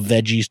 maybe a little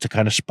veggies to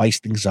kind of spice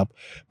things up.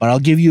 But I'll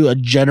give you a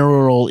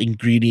general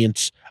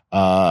ingredients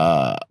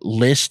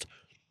list.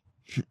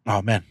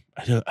 Oh man,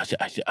 I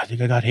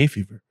think I got hay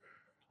fever.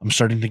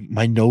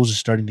 My nose is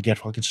starting to get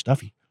fucking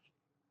stuffy.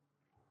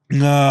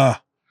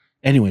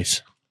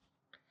 Anyways,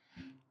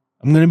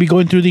 I'm going to be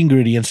going through the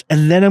ingredients,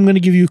 and then I'm going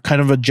to give you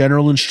kind of a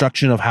general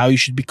instruction of how you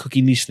should be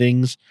cooking these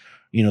things.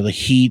 You know, the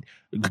heat.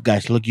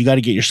 Guys, look, you got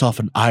to get yourself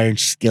an iron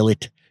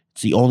skillet.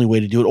 It's the only way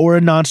to do it, or a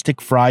nonstick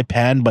fry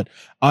pan, but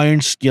iron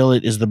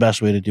skillet is the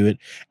best way to do it.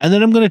 And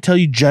then I'm going to tell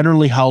you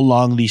generally how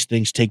long these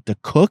things take to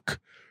cook,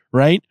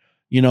 right?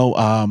 You know,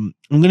 I'm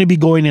going to be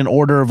going in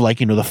order of, like,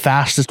 you know, the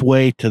fastest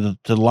way to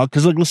the long,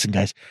 because look, listen,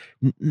 guys,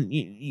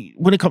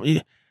 when it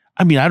comes,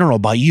 I mean, I don't know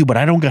about you, but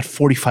I don't got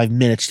 45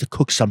 minutes to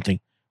cook something,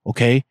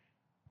 okay?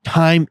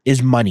 Time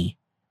is money.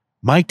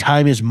 My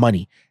time is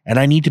money, and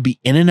I need to be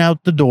in and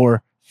out the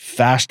door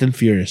fast and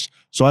furious.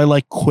 So I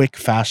like quick,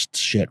 fast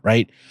shit,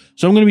 right?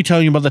 So I'm going to be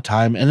telling you about the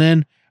time, and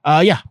then,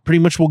 pretty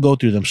much we'll go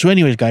through them. So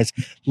anyways, guys,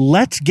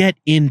 let's get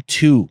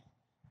into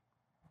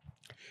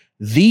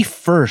the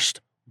first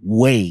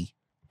way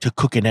to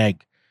cook an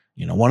egg.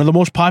 You know, one of the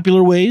most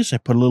popular ways, I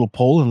put a little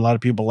poll, and a lot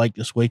of people like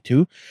this way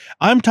too.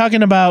 I'm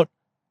talking about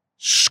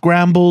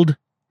scrambled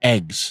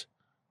eggs,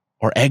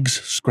 or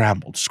eggs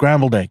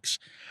scrambled eggs.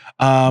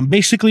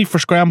 Basically, for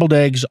scrambled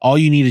eggs, all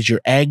you need is your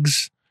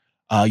eggs,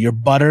 your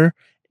butter.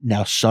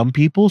 Now, some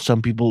people,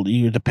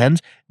 it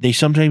depends. They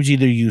sometimes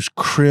either use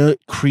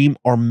cream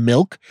or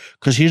milk.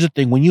 Because here's the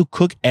thing: when you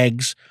cook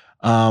eggs,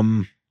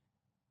 a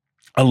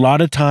lot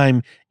of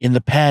time in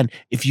the pan,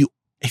 if you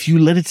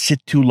let it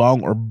sit too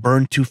long or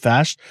burn too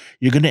fast,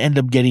 you're going to end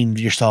up getting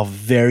yourself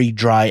very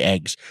dry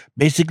eggs.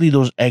 Basically,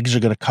 those eggs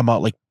are going to come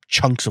out like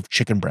chunks of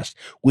chicken breast,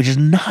 which is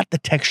not the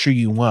texture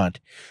you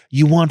want.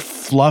 You want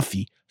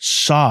fluffy,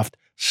 soft.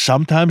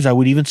 Sometimes I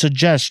would even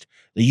suggest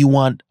that you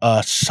want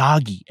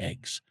soggy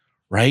eggs,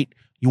 right?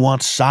 You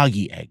want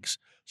soggy eggs.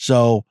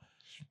 So,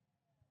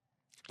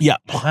 yeah,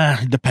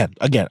 it depends.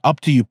 Again, up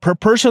to you.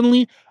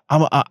 Personally,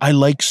 I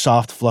like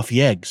soft,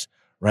 fluffy eggs,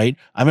 right?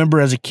 I remember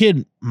as a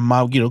kid,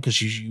 Mom, you know, because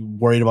she's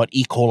worried about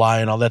E.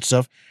 coli and all that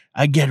stuff,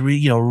 I get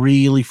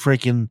really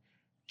freaking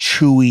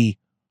chewy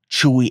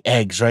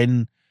eggs, right?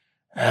 And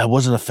I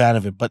wasn't a fan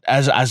of it. But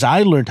as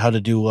I learned how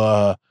to do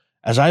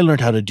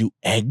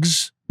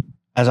eggs,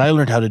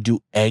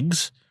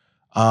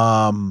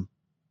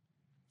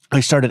 I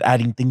started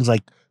adding things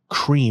like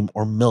cream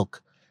or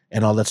milk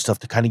and all that stuff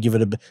to kind of give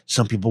it a bit.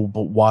 Some people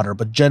put water,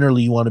 but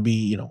generally you want to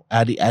be,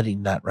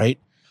 adding that, right?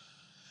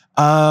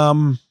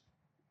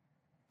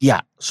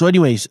 Yeah. So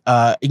anyways,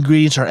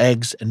 ingredients are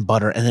eggs and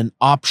butter, and then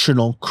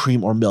optional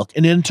cream or milk.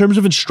 And in terms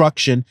of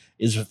instruction,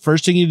 is the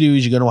first thing you do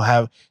is you're going to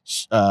have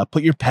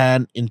put your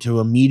pan into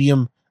a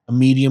medium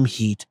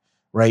heat,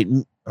 right?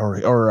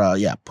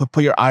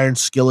 Put your iron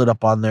skillet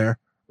up on there,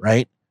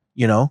 right?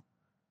 You know.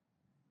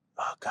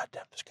 Oh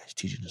goddamn! This guy's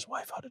teaching his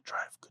wife how to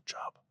drive. Good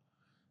job.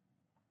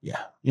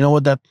 Yeah. You know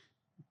what?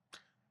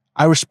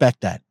 I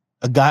respect that.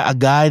 A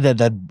guy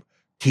that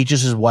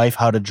teaches his wife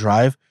how to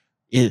drive.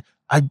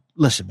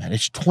 Listen, man,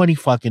 it's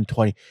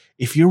 2020.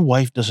 If your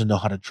wife doesn't know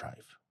how to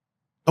drive,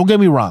 don't get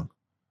me wrong.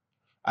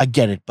 I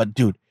get it. But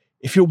dude,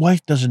 if your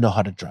wife doesn't know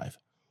how to drive,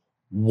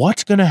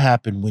 what's going to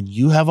happen when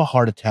you have a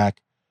heart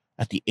attack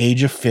at the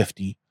age of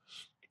 50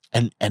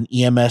 and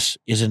EMS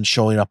isn't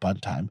showing up on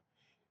time?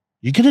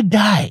 You're going to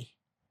die.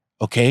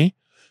 Okay.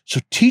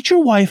 So teach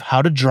your wife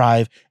how to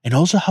drive and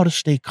also how to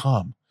stay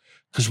calm,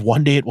 because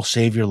one day it will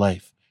save your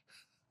life.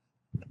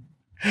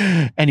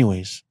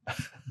 Anyways.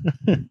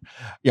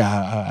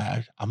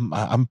 Yeah,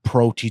 I'm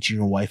pro teaching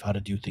your wife how to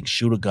do things.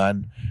 Shoot a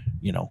gun,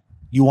 you know.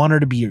 You want her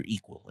to be your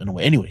equal in a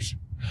way. Anyways,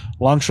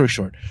 long story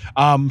short,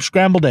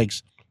 scrambled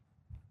eggs.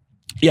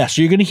 Yeah,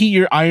 so you're gonna heat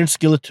your iron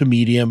skillet to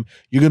medium.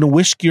 You're gonna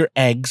whisk your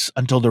eggs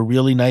until they're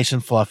really nice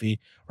and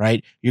fluffy,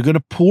 right? You're gonna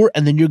pour,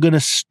 and then you're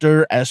gonna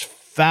stir as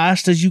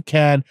fast as you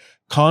can,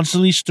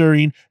 constantly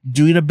stirring,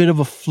 doing a bit of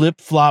a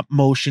flip-flop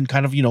motion,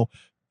 kind of, you know,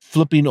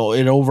 flipping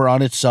it over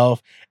on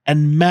itself.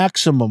 And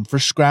maximum for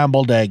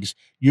scrambled eggs,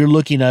 you're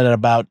looking at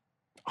about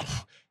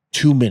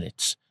 2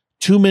 minutes.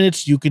 2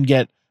 minutes, you can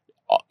get,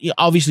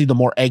 obviously, the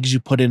more eggs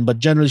you put in, but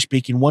generally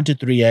speaking, 1 to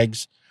 3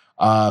 eggs,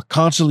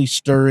 constantly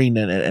stirring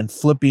and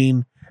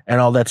flipping and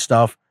all that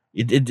stuff.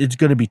 It's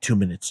going to be 2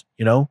 minutes,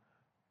 you know?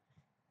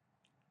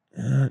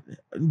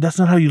 That's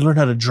not how you learn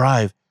how to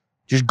drive.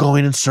 Just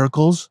going in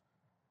circles.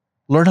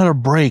 Learn how to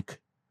brake.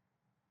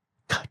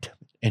 God damn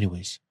it.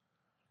 Anyways.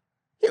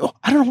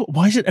 I don't know.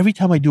 Why is it every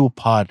time I do a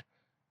pod,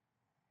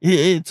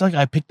 it's like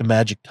I picked the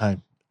magic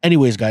time.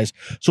 Anyways, guys,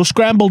 so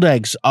scrambled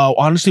eggs,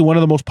 honestly, one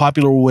of the most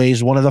popular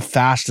ways, one of the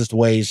fastest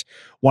ways,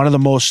 one of the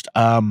most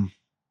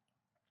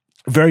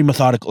very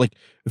methodical, like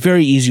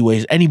very easy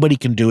ways. Anybody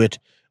can do it.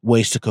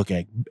 Ways to cook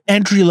egg.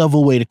 Entry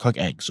level way to cook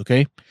eggs.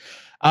 Okay.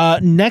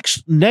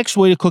 Next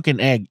way to cook an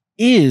egg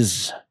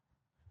is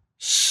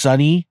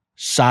sunny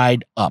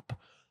side up.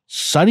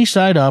 Sunny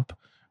side up.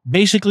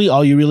 Basically,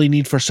 all you really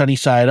need for sunny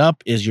side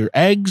up is your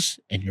eggs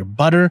and your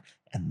butter,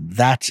 and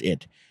that's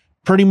it.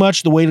 Pretty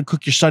much the way to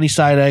cook your sunny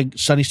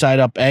side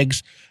up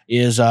eggs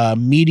is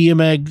medium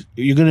egg.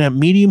 You're going to have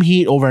medium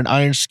heat over an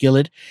iron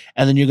skillet,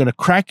 and then you're going to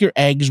crack your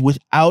eggs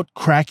without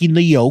cracking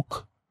the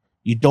yolk.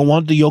 You don't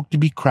want the yolk to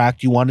be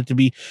cracked. You want it to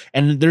be,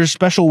 and there's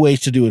special ways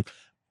to do it.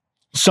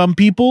 Some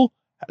people,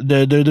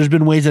 there's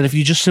been ways that if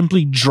you just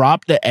simply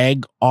drop the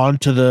egg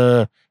onto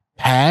the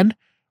pan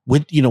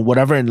with, you know,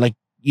 whatever, and like,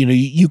 you know,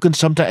 you can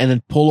sometimes, and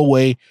then pull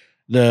away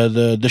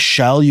the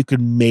shell. You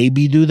could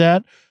maybe do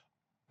that.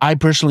 I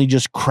personally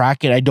just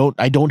crack it. I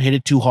don't hit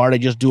it too hard. I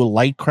just do a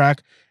light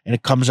crack, and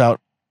it comes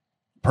out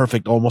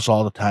perfect almost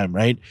all the time,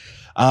 right?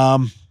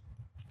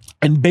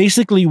 And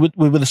basically, with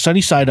the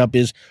sunny side up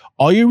is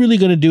all you're really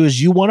going to do is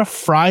you want to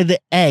fry the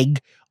egg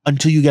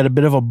until you get a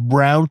bit of a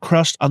brown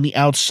crust on the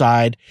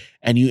outside,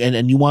 and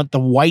you want the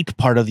white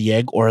part of the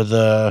egg, or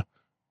the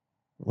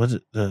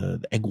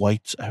egg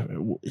whites.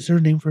 Is there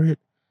a name for it?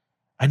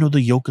 I know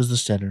the yolk is the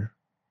center.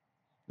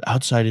 The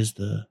outside is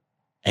the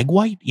egg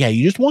white. Yeah,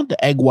 you just want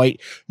the egg white.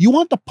 You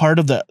want the part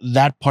of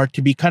that part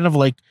to be kind of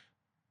like,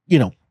 you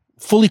know,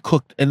 fully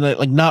cooked and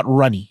like not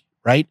runny,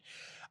 right?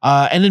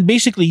 And then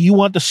basically you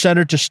want the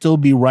center to still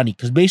be runny,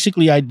 because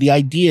basically the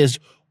idea is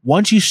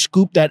once you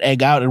scoop that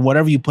egg out and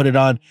whatever you put it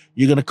on,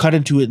 you're going to cut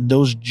into it and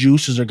those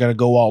juices are going to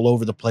go all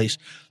over the place.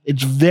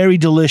 It's very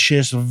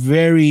delicious,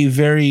 very,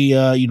 very,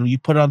 you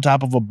put it on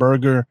top of a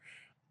burger.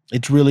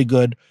 It's really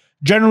good.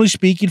 Generally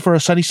speaking, for a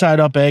sunny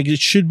side up egg, it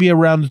should be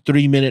around the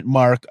 3-minute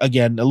mark.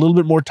 Again, a little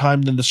bit more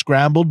time than the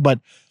scrambled, but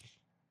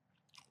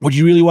what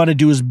you really want to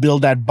do is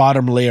build that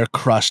bottom layer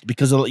crust,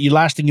 because the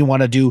last thing you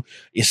want to do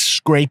is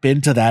scrape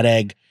into that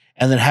egg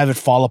and then have it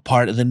fall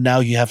apart. And then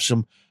now you have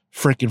some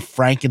freaking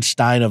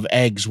Frankenstein of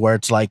eggs where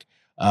it's like,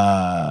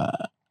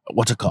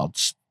 what's it called?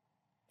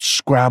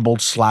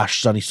 Scrambled /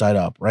 sunny side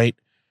up, right?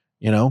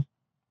 You know?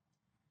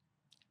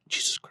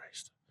 Jesus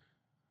Christ.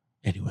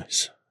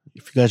 Anyways,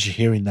 if you guys are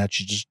hearing that,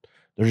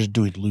 they're just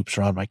doing loops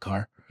around my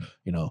car,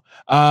 you know.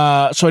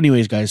 So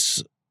anyways,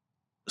 guys,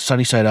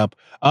 sunny side up.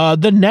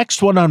 The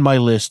next one on my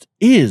list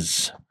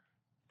is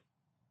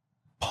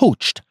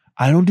poached.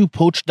 I don't do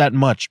poached that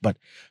much, but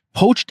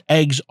poached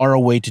eggs are a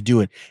way to do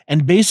it.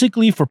 And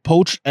basically for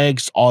poached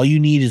eggs, all you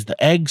need is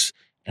the eggs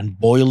and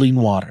boiling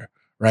water,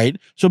 right?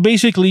 So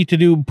basically to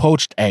do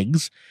poached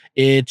eggs,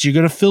 you're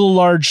going to fill a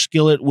large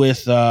skillet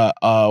with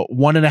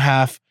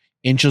 1.5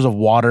 inches of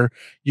water.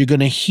 You're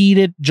going to heat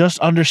it just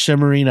under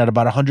simmering at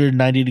about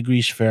 190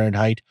 degrees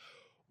Fahrenheit.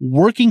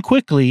 Working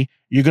quickly,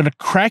 you're going to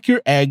crack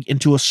your egg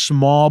into a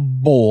small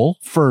bowl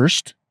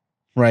first,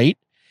 right?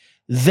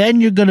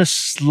 Then you're going to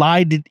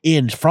slide it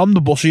in from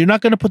the bowl. So you're not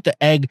going to put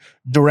the egg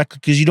directly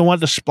because you don't want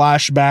the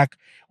splashback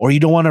or you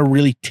don't want to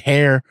really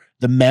tear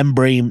the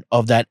membrane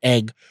of that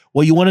egg.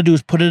 What you want to do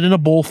is put it in a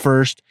bowl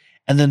first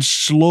and then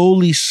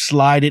slowly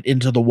slide it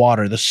into the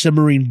water, the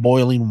simmering,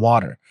 boiling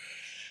water.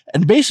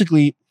 And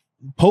basically,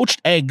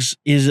 poached eggs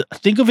is,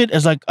 think of it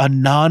as like a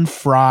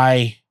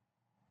non-fry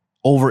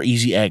over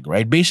easy egg,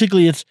 right?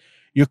 Basically, it's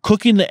you're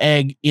cooking the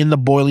egg in the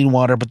boiling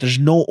water, but there's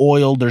no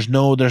oil, there's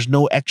no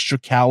extra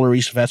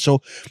calories, fat.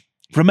 So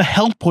from a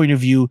health point of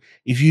view,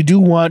 if you do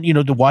want,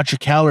 to watch your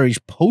calories,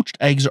 poached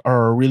eggs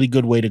are a really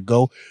good way to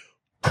go.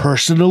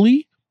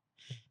 Personally,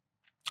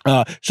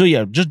 so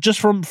yeah, just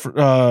from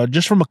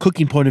a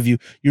cooking point of view,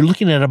 you're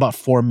looking at about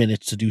 4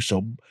 minutes to do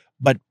so.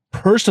 But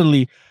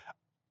personally,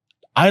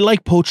 I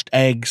like poached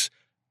eggs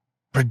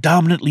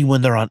predominantly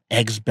when they're on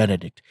Eggs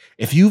Benedict.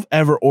 If you've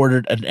ever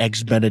ordered an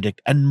Eggs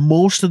Benedict, and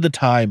most of the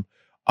time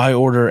I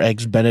order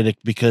Eggs Benedict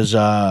because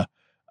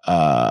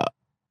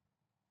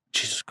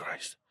Jesus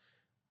Christ.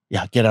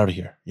 Yeah, get out of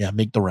here. Yeah,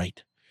 make the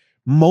right.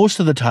 Most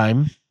of the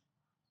time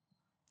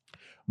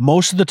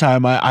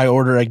I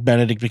order Egg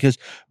Benedict because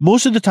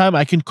most of the time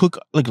I can cook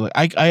like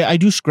I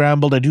do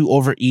scrambled, I do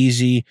over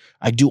easy,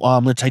 I do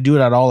omelets, I do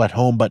it all at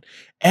home, but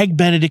Egg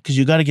Benedict, because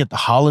you got to get the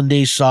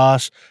hollandaise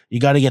sauce,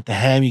 you got to get the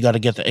ham, you got to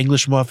get the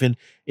English muffin.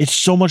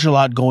 It's a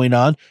lot going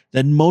on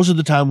that most of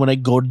the time when I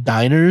go to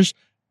diners,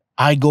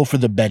 I go for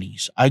the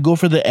bennies. I go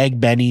for the egg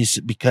bennies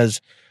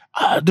because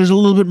there's a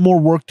little bit more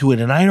work to it,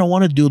 and I don't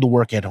want to do the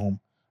work at home,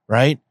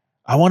 right?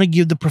 I want to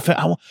give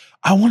the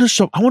I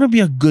want to be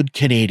a good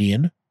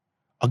Canadian,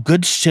 a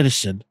good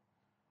citizen,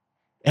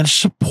 and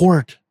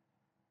support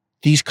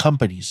these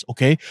companies.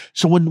 Okay.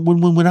 So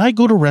when I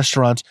go to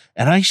restaurants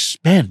and I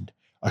spend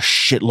a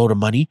shitload of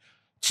money,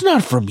 it's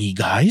not for me,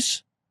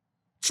 guys.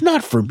 It's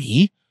not for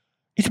me.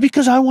 It's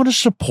because I want to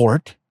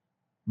support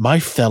my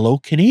fellow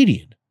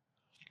Canadian.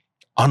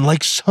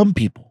 Unlike some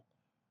people.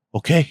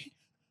 Okay.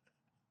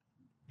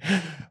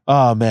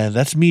 Oh man,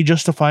 that's me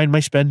justifying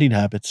my spending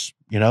habits,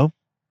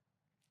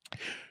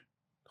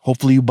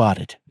 Hopefully you bought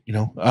it,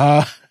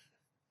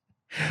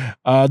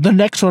 The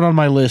next one on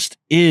my list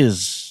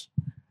is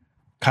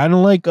kind of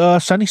like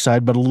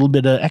Sunnyside, but a little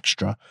bit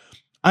extra.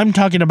 I'm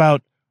talking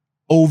about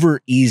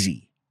over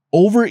easy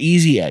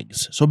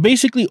eggs. So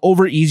basically,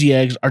 over easy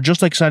eggs are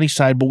just like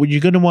Sunnyside, but what you're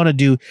going to want to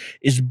do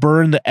is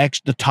burn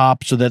the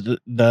top so that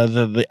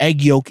the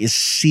egg yolk is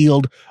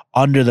sealed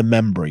under the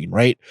membrane,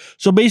 right?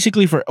 So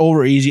basically, for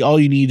over easy, all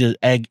you need is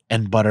egg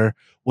and butter.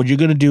 What you're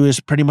going to do is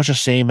pretty much the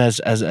same as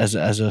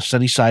a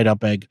Sunnyside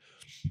up egg.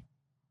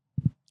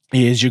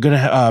 Is you're going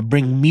to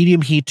bring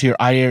medium heat to your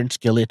iron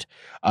skillet.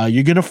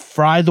 You're going to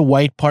fry the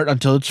white part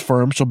until it's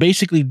firm. So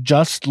basically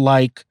just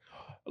like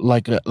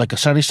a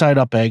Sunnyside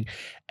up egg.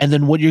 And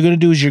then what you're going to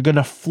do is you're going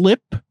to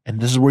flip. And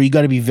this is where you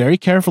got to be very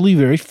carefully,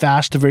 very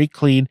fast, very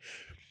clean.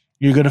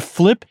 You're going to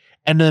flip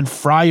and then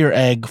fry your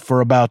egg for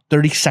about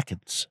 30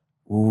 seconds.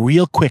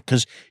 Real quick,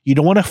 because you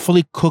don't want to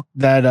fully cook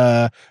that.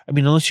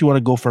 Unless you want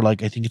to go for I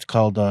think it's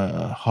called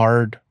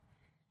hard.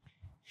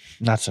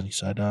 Not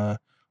Sunnyside.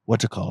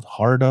 What's it called?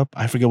 Hard up?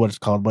 I forget what it's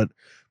called, but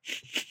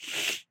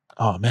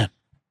oh man,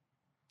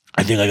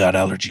 I think I got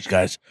allergies,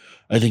 guys.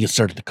 I think it's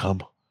starting to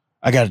come.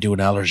 I got to do an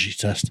allergy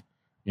test,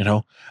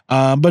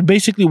 But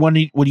basically, what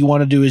you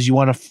want to do is you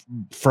want to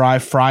fry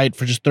it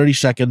for just 30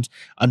 seconds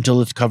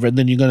until it's covered, and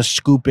then you're going to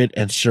scoop it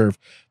and serve.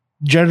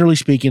 Generally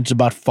speaking, it's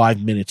about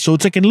 5 minutes. So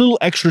it's like a little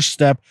extra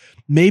step.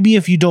 Maybe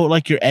if you don't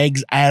like your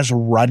eggs as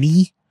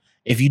runny,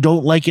 if you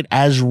don't like it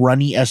as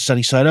runny as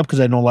Sunnyside Up, because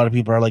I know a lot of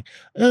people are like,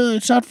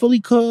 it's not fully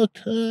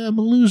cooked. I'm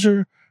a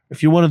loser.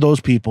 If you're one of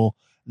those people,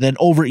 then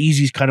over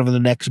easy is kind of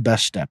the next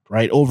best step,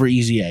 right? Over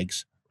easy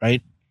eggs,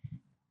 right?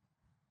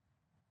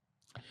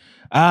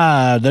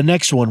 The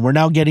next one, we're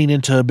now getting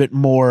into a bit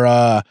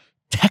more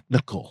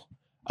technical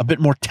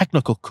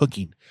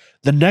cooking.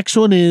 The next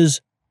one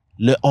is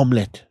the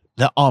omelette.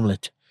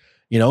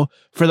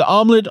 For the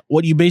omelet,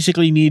 what you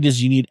basically need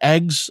is you need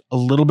eggs, a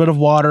little bit of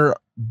water,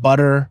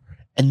 butter,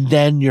 and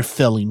then your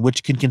filling,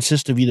 which can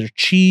consist of either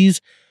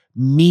cheese,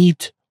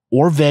 meat,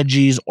 or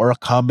veggies, or a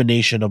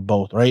combination of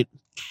both, right?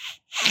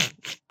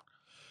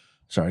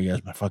 Sorry,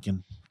 guys, I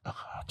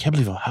can't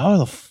believe how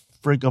the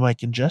frick am I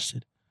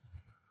congested?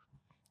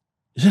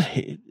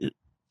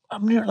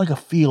 I'm near like a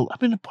field.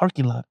 I'm in a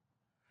parking lot.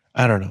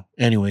 I don't know.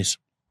 Anyways.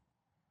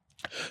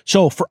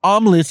 So for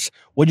omelets,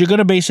 what you're going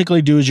to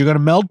basically do is you're going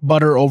to melt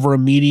butter over a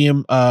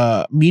medium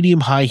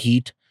high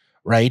heat,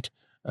 right?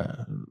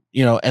 And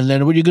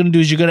then what you're going to do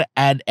is you're going to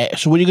add,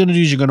 so what you're going to do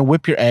is you're going to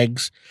whip your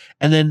eggs,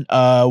 and then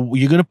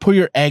you're going to put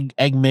your egg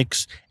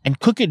mix and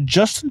cook it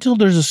just until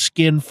there's a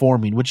skin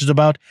forming, which is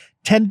about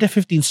 10 to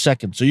 15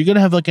 seconds. So you're going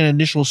to have like an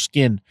initial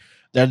skin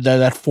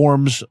that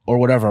forms or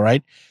whatever,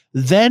 right?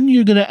 Then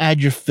you're going to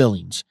add your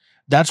fillings.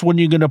 That's when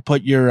you're going to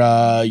put your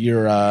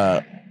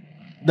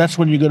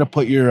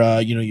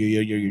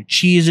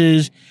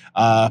cheeses,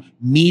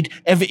 meat.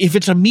 If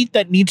it's a meat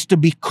that needs to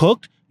be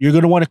cooked, you're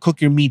going to want to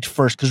cook your meat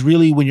first, because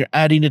really when you're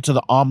adding it to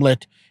the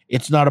omelet,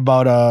 it's not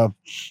about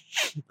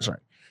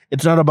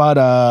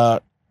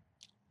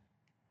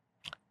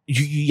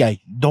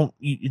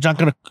it's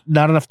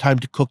not enough time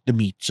to cook the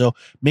meat. So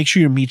make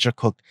sure your meats are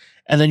cooked.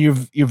 And then your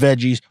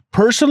veggies.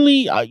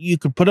 Personally, you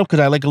could put up, because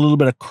I like a little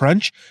bit of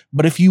crunch,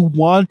 but if you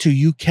want to,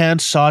 you can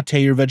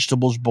saute your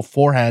vegetables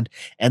beforehand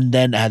and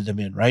then add them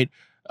in, right?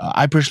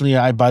 I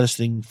buy this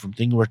thing from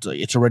where it's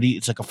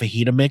like a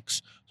fajita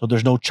mix, so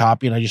there's no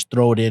chopping. I just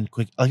throw it in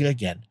quick. Like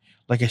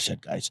I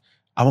said, guys,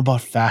 I'm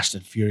about fast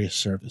and furious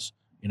service,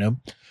 you know?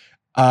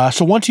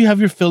 So once you have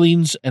your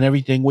fillings and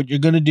everything, what you're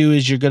going to do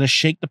is you're going to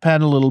shake the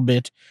pan a little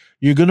bit.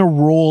 You're going to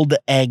roll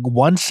the egg,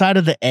 one side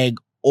of the egg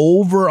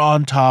over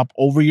on top,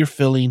 over your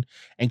filling,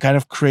 and kind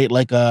of create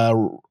like a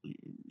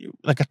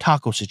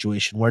taco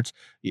situation where it's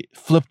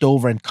flipped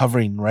over and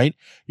covering, right?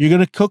 You're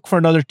going to cook for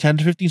another 10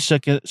 to 15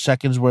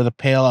 seconds where the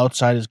pale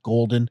outside is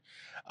golden,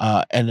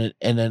 and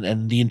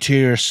the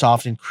interior is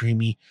soft and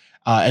creamy.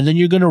 And then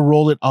you're going to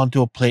roll it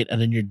onto a plate,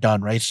 and then you're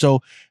done, right?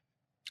 So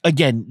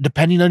again,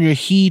 depending on your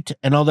heat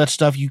and all that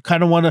stuff, you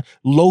kind of want to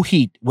low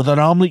heat. With an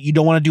omelet, you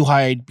don't want to do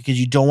high because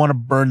you don't want to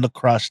burn the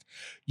crust.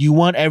 You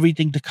want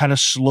everything to kind of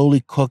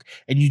slowly cook,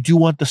 and you do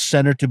want the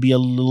center to be a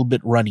little bit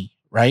runny,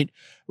 right?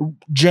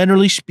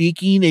 Generally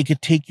speaking, it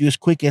could take you as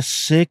quick as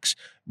 6,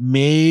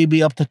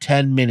 maybe up to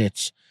 10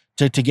 minutes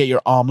to get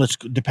your omelets,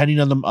 depending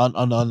on the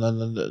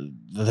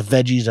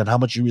veggies and how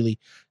much you really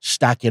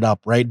stack it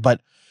up, right?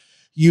 But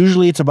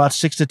usually it's about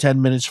 6 to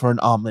 10 minutes for an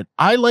omelet.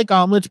 I like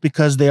omelets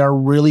because they are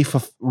really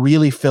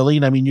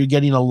filling. I mean, you're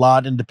getting a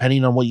lot, and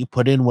depending on what you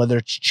put in, whether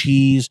it's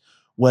cheese,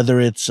 whether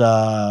it's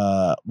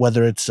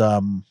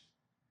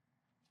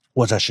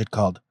what's that shit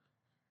called?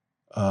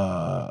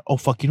 Oh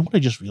fuck, you know what I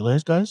just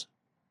realized, guys?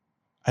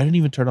 I didn't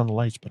even turn on the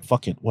lights, but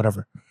fuck it,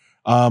 whatever.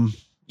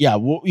 Yeah,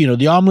 well, you know,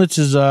 the omelets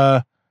is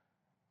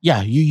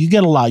you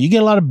get a lot. You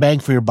get a lot of bang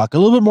for your buck. A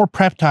little bit more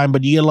prep time,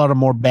 but you get a lot of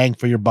more bang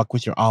for your buck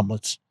with your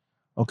omelets.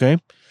 Okay?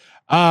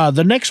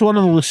 The next one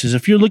on the list is,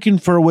 if you're looking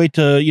for a way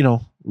to, you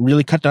know,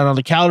 really cut down on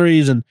the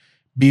calories and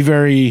be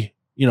very,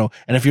 you know,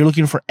 and if you're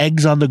looking for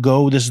eggs on the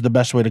go, this is the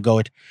best way to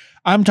go.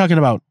 I'm talking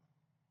about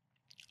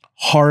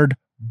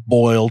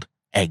hard-boiled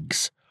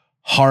eggs.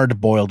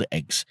 Hard-boiled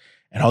eggs.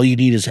 And all you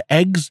need is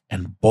eggs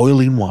and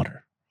boiling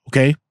water.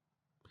 Okay?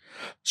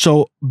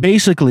 So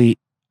basically,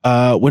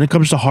 when it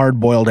comes to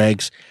hard-boiled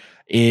eggs,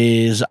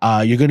 is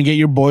you're going to get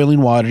your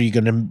boiling water. You're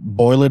going to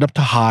boil it up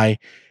to high,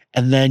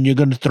 and then you're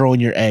going to throw in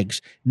your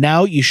eggs.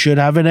 Now, you should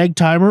have an egg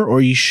timer,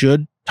 or you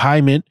should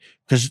time it,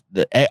 because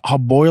the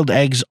boiled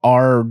eggs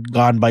are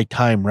gone by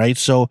time, right?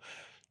 So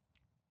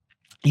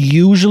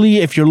usually,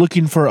 if you're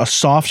looking for a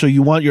soft, so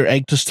you want your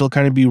egg to still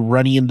kind of be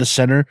runny in the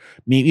center,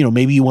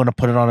 maybe you want to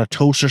put it on a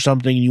toast or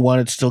something, and you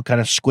want it still kind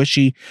of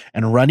squishy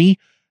and runny.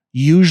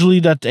 Usually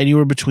that's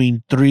anywhere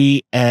between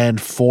 3 and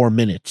 4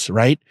 minutes,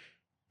 right?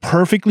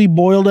 Perfectly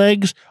boiled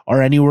eggs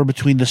are anywhere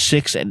between the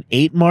 6 and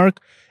 8 mark.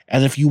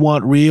 And if you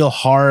want real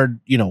hard,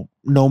 you know,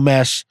 no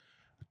mess,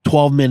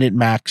 12-minute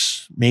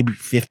max, maybe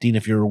 15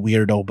 if you're a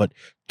weirdo, but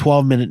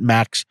 12-minute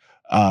max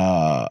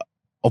of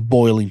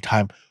boiling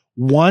time.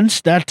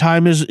 Once that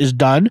time is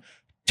done,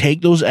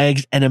 take those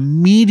eggs and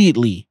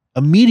immediately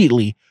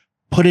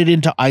put it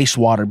into ice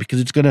water, because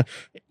it's going to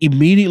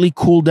immediately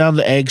cool down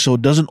the egg so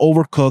it doesn't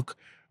overcook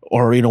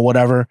or, you know,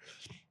 whatever.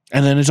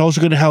 And then it's also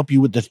going to help you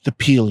with the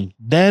peeling.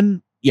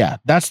 Then, yeah,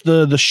 that's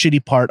the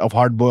shitty part of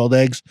hard-boiled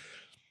eggs,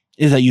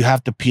 is that you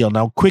have to peel.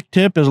 Now, quick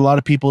tip is, a lot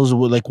of people is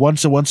like,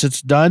 once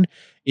it's done,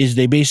 is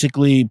they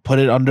basically put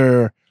it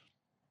under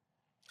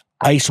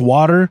ice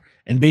water,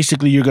 and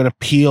basically you're gonna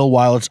peel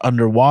while it's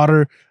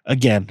underwater.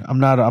 Again, I'm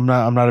not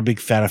a big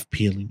fan of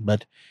peeling,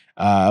 but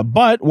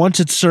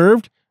once it's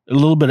served, a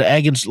little bit of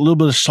egg and a little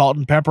bit of salt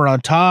and pepper on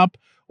top,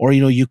 or,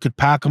 you know, you could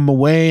pack them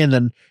away, and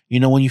then, you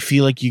know, when you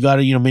feel like you got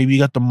to, you know, maybe you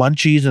got the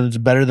munchies and it's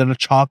better than a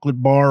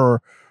chocolate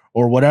bar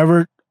or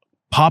whatever,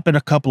 pop in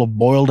a couple of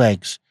boiled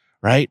eggs,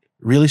 right?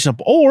 Really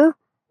simple.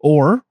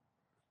 Or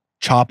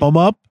chop them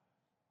up,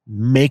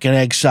 make an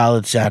egg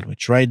salad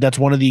sandwich, right? That's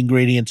one of the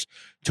ingredients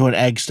to an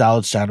egg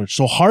salad sandwich.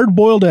 So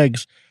hard-boiled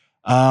eggs,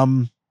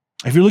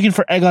 if you're looking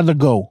for egg on the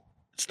go,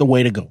 it's the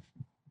way to go.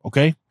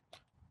 Okay?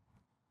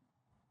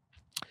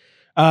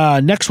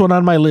 Next one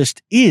on my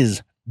list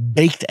is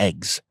baked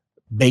eggs.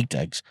 Baked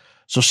eggs.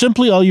 So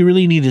simply all you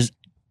really need is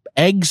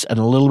eggs and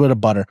a little bit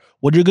of butter.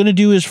 What you're going to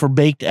do is, for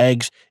baked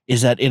eggs,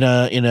 is that in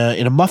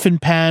a muffin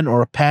pan,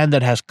 or a pan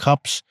that has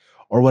cups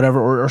or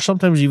whatever, or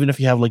sometimes even if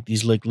you have like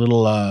these like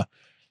little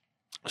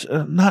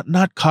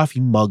not coffee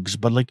mugs,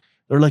 but like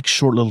they're like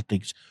short little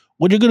things.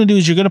 What you're going to do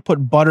is you're going to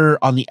put butter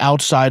on the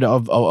outside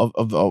of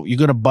you're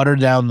going to butter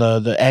down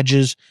the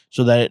edges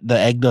so that the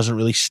egg doesn't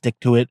really stick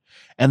to it.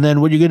 And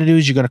then what you're going to do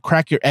is you're going to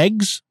crack your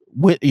eggs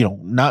with, you know,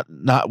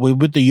 not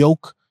with the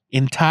yolk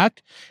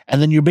intact,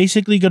 and then you're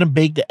basically going to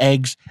bake the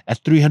eggs at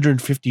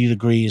 350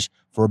 degrees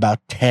for about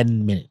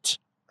 10 minutes,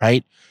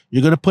 right?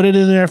 You're going to put it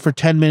in there for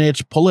 10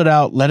 minutes, pull it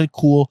out, let it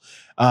cool.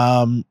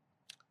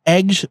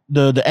 Eggs,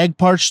 the egg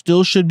part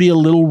still should be a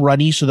little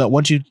runny, so that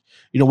once you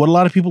know, what a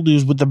lot of people do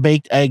is with the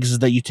baked eggs is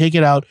that you take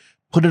it out,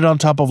 put it on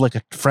top of like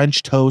a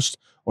French toast,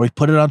 or you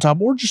put it on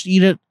top, or just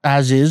eat it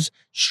as is,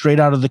 straight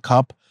out of the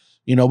cup.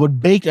 But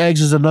baked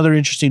eggs is another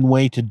interesting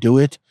way to do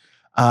it.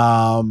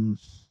 Yeah,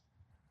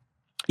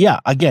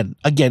 again,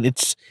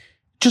 it's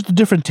just a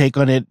different take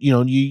on it,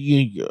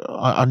 you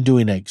on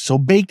doing eggs. So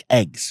baked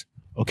eggs,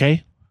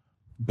 okay?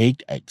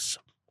 Baked eggs.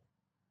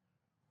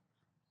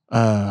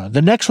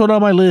 The next one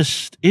on my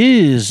list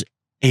is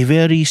a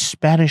very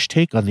Spanish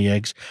take on the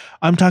eggs.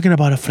 I'm talking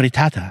about a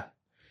frittata.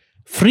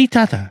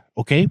 Frittata,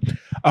 okay?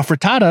 A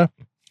frittata,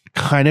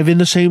 kind of in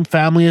the same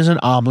family as an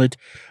omelet,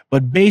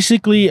 but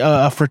basically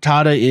a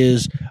frittata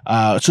is,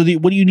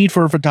 what you need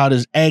for a frittata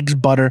is eggs,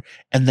 butter,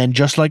 and then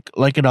just like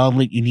an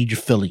omelet, you need your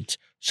fillings.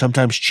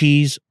 Sometimes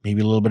cheese,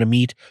 maybe a little bit of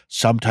meat,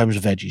 sometimes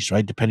veggies,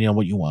 right? Depending on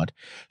what you want.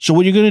 So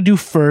what you're going to do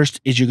first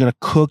is you're going to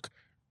cook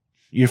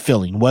your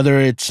filling, whether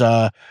it's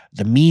the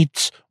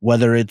meats,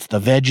 whether it's the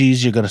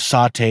veggies, you're going to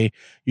saute.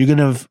 You're going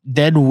to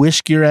then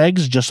whisk your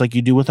eggs just like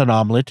you do with an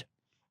omelet.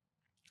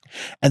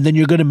 And then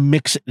you're going to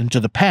mix it into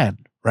the pan,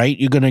 right?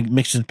 You're going to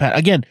mix it in the pan.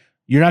 Again,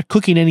 you're not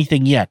cooking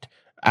anything yet.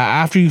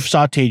 After you've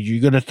sauteed,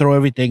 you're going to throw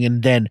everything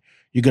and then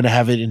you're going to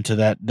have it into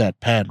that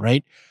pan,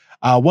 right?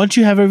 Once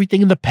you have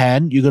everything in the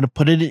pan, you're going to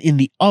put it in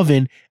the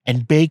oven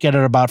and bake it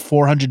at about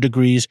 400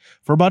 degrees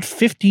for about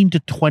 15 to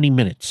 20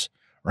 minutes,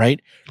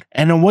 right?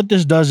 And then what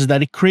this does is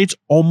that it creates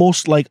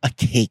almost like a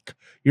cake.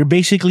 You're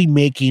basically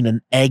making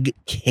an egg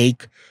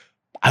cake.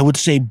 I would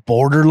say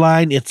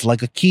borderline. It's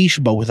like a quiche,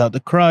 but without the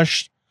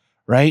crush,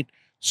 right?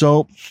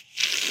 So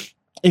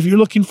if you're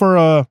looking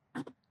for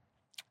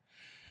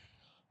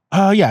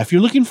if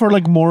you're looking for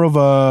like more of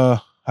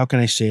a, how can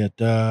I say it?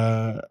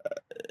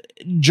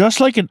 Just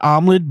like an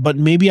omelet, but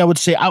maybe I would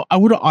say I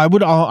would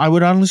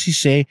honestly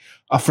say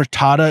a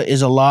frittata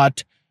is a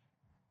lot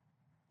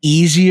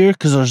easier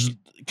because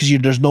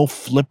there's no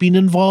flipping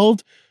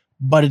involved,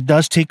 but it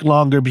does take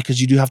longer because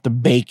you do have to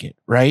bake it,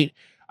 right?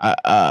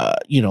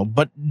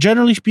 But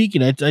generally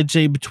speaking, I'd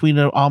say between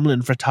an omelet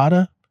and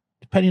frittata,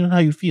 depending on how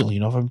you feel.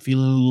 If I'm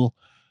feeling a little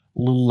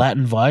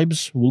Latin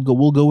vibes, we'll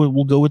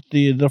go with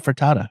the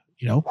frittata.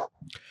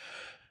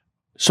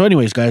 So,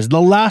 anyways, guys,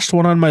 the last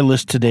one on my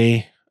list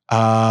today.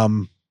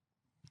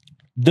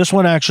 This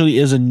one actually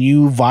is a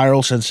new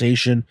viral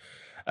sensation.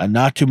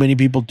 Not too many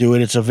people do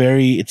it. It's a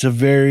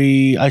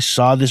very, I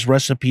saw this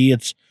recipe.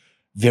 It's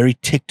very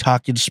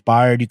TikTok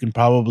inspired. You can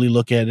probably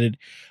look at it.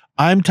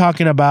 I'm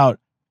talking about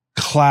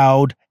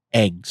cloud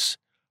eggs.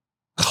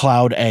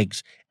 Cloud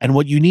eggs. And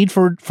what you need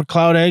for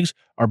cloud eggs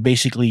are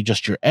basically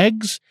just your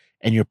eggs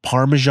and your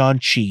Parmesan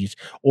cheese.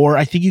 Or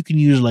I think you can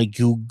use like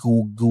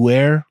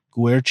Gruyere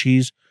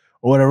cheese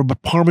or whatever,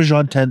 but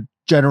Parmesan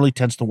generally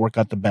tends to work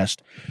out the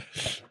best.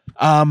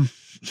 So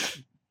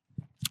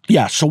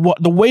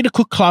the way to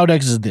cook cloud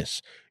eggs is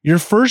this. You're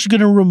first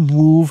going to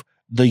remove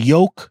the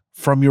yolk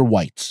from your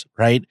whites,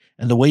 right?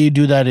 And the way you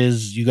do that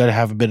is you got to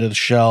have a bit of the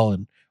shell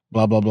and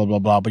blah, blah, blah, blah,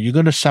 blah. But you're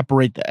going to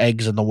separate the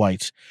eggs and the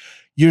whites.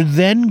 You're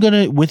then going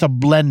to, with a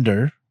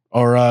blender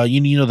or,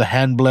 the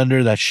hand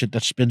blender, that shit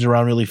that spins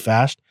around really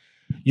fast,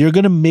 you're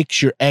going to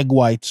mix your egg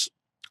whites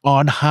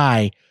on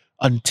high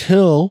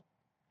until,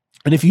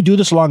 and if you do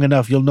this long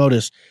enough, you'll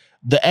notice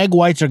the egg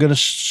whites are going to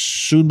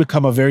soon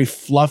become a very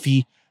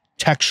fluffy,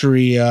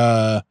 textury,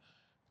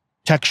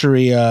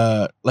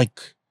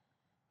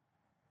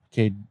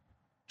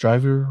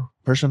 drive your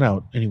person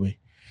out. Anyway,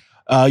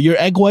 your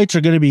egg whites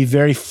are going to be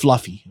very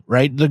fluffy,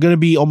 right? They're going to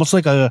be almost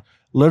like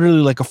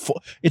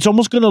it's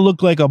almost going to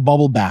look like a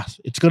bubble bath.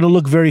 It's going to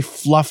look very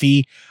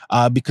fluffy,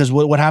 because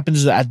what happens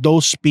is at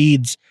those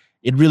speeds,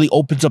 it really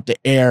opens up the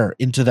air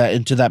into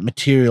that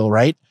material,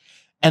 right?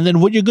 And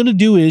then what you're going to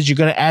do is you're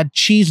going to add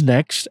cheese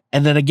next,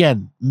 and then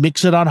again,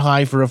 mix it on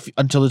high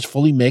until it's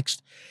fully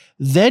mixed.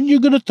 Then you're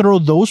going to throw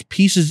those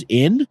pieces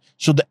in.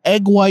 So the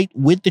egg white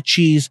with the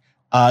cheese,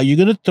 you're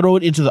going to throw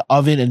it into the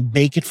oven and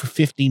bake it for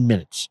 15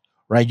 minutes,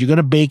 right? You're going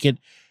to bake it.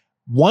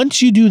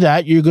 Once you do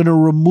that, you're going to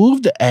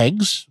remove the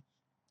eggs.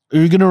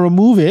 You're going to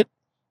remove it.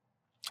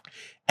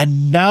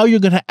 And now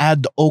you're going to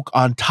add the yolk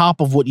on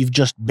top of what you've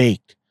just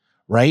baked,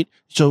 right?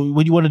 So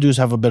what you want to do is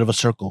have a bit of a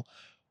circle.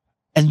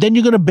 And then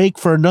you're going to bake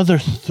for another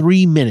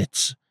 3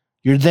 minutes.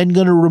 You're then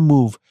going to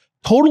remove.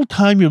 Total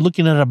time, you're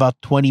looking at about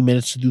 20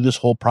 minutes to do this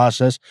whole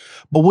process.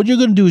 But what you're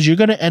going to do is you're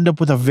going to end up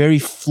with a very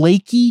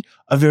flaky,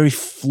 a very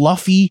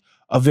fluffy,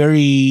 a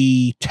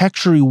very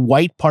textury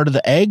white part of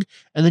the egg.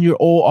 And then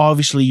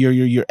obviously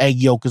your egg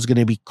yolk is going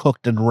to be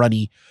cooked and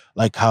runny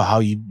like how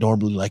you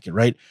normally like it,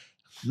 right?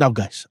 Now,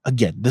 guys,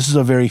 again, this is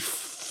a very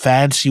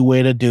fancy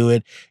way to do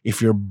it.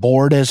 If you're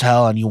bored as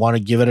hell and you want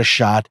to give it a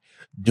shot,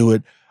 do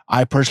it.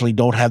 I personally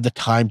don't have the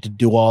time to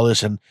do all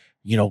this and,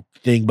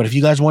 thing. But if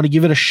you guys want to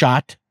give it a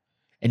shot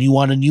and you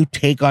want a new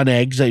take on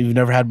eggs that you've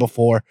never had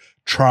before,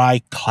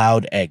 try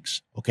cloud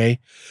eggs. Okay.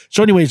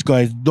 So anyways,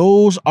 guys,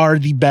 those are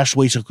the best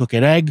ways to cook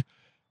an egg.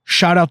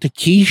 Shout out to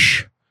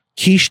quiche.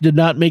 Quiche did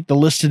not make the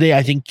list today.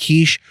 I think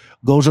quiche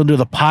goes under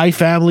the pie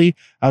family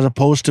as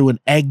opposed to an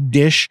egg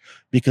dish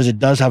because it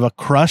does have a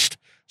crust.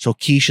 So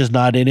quiche is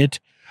not in it.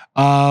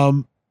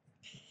 Oh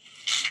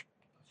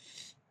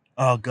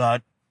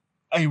God.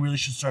 I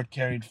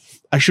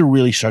should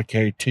really start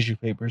carrying tissue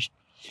papers.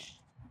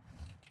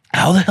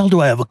 How the hell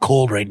do I have a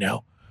cold right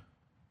now?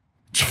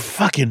 It's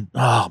fucking,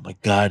 oh my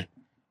God.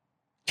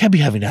 Can't be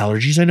having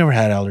allergies. I never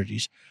had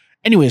allergies.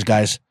 Anyways,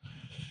 guys,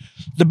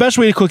 the best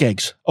way to cook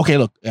eggs. Okay,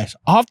 look, guys,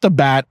 off the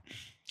bat,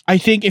 I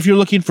think if you're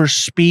looking for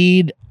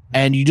speed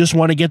and you just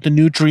want to get the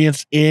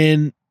nutrients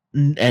in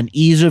and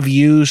ease of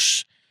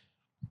use,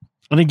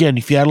 and again,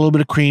 if you add a little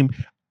bit of cream,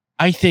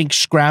 I think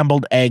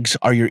scrambled eggs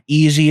are your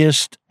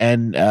easiest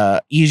and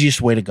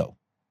easiest way to go,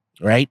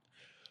 right?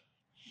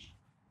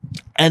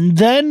 And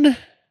then,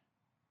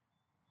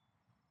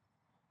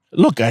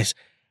 look, guys,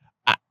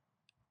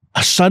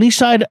 a sunny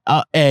side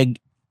egg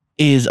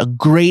is a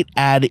great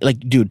add. Like,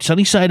 dude,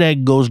 sunny side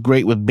egg goes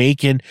great with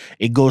bacon.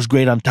 It goes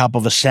great on top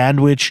of a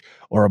sandwich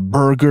or a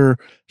burger.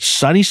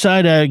 Sunny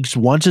side eggs,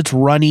 once it's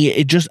runny,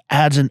 it just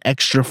adds an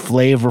extra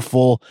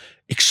flavorful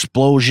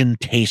explosion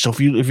taste. So if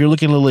you're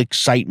looking a little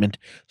excitement,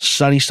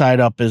 sunny side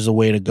up is the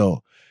way to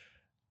go.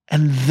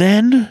 And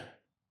then,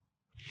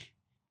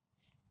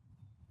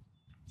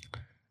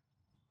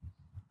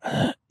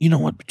 you know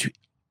what?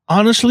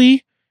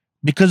 Honestly,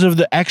 because of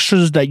the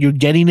extras that you're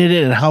getting in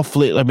it and how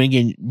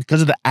again,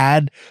 because of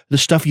the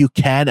stuff you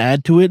can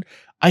add to it,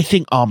 I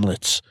think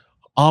omelets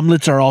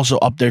are also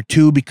up there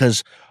too,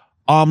 because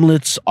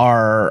omelets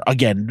are,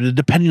 again,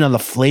 depending on the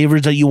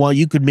flavors that you want,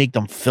 you could make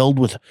them filled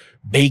with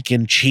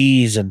bacon,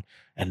 cheese, and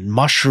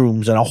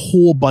mushrooms and a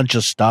whole bunch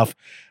of stuff,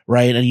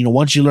 right? And,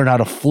 once you learn how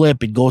to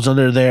flip, it goes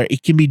under there.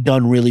 It can be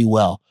done really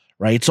well,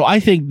 right? So I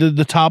think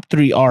the top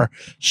three are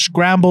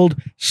scrambled,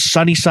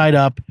 sunny side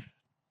up,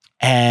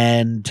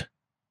 and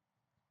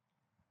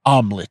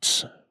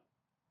omelets.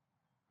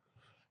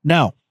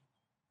 Now,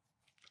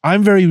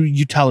 I'm very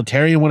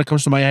utilitarian when it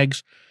comes to my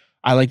eggs.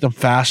 I like them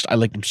fast. I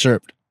like them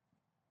served.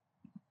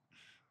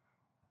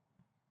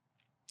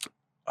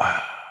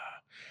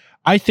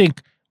 I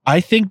think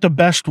the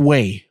best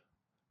way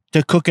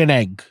to cook an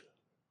egg.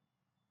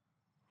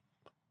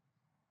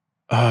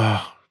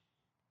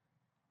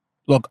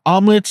 Look,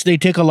 omelets, they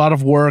take a lot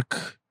of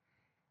work.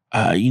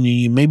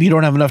 Maybe you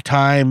don't have enough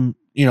time,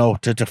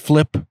 to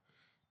flip,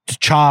 to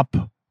chop,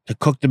 to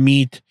cook the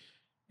meat,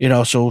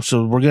 so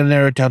we're going to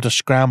narrow it down to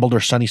scrambled or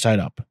sunny side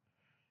up.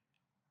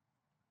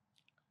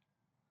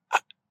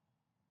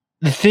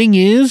 The thing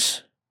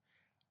is,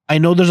 I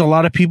know there's a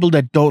lot of people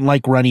that don't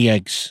like runny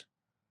eggs.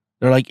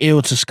 They're like, ew,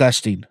 it's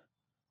disgusting,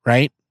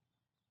 right?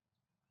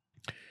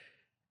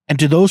 And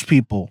to those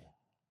people,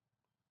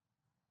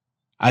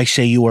 I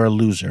say you are a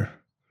loser,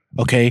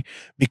 okay?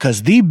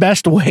 Because the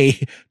best way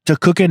to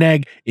cook an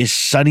egg is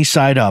sunny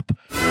side up.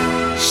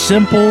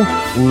 Simple,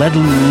 let a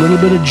little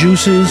bit of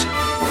juices,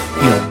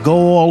 go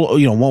all,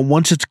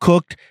 once it's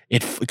cooked,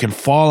 it can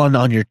fall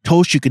on your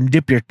toast. You can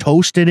dip your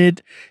toast in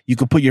it. You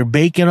can put your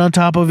bacon on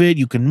top of it.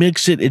 You can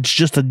mix it. It's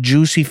just a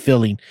juicy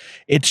filling.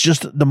 It's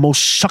just the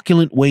most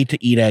succulent way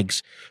to eat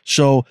eggs.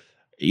 So,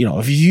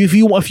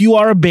 if you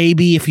are a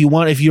baby, if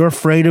you're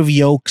afraid of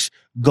yolks,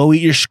 go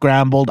eat your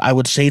scrambled. I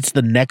would say it's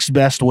the next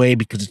best way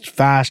because it's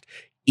fast,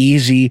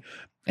 easy,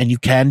 and you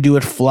can do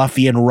it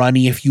fluffy and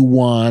runny if you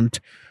want.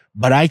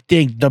 But I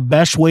think the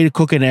best way to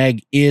cook an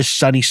egg is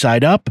sunny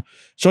side up.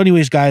 So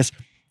anyways, guys,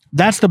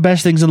 that's the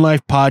Best Things in Life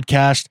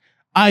podcast.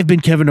 I've been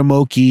Kevin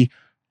Amoki.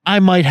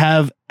 I might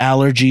have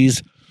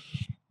allergies.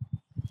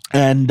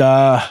 And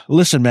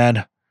listen,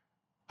 man,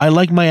 I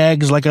like my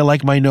eggs like I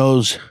like my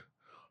nose.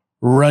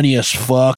 Runny as fuck.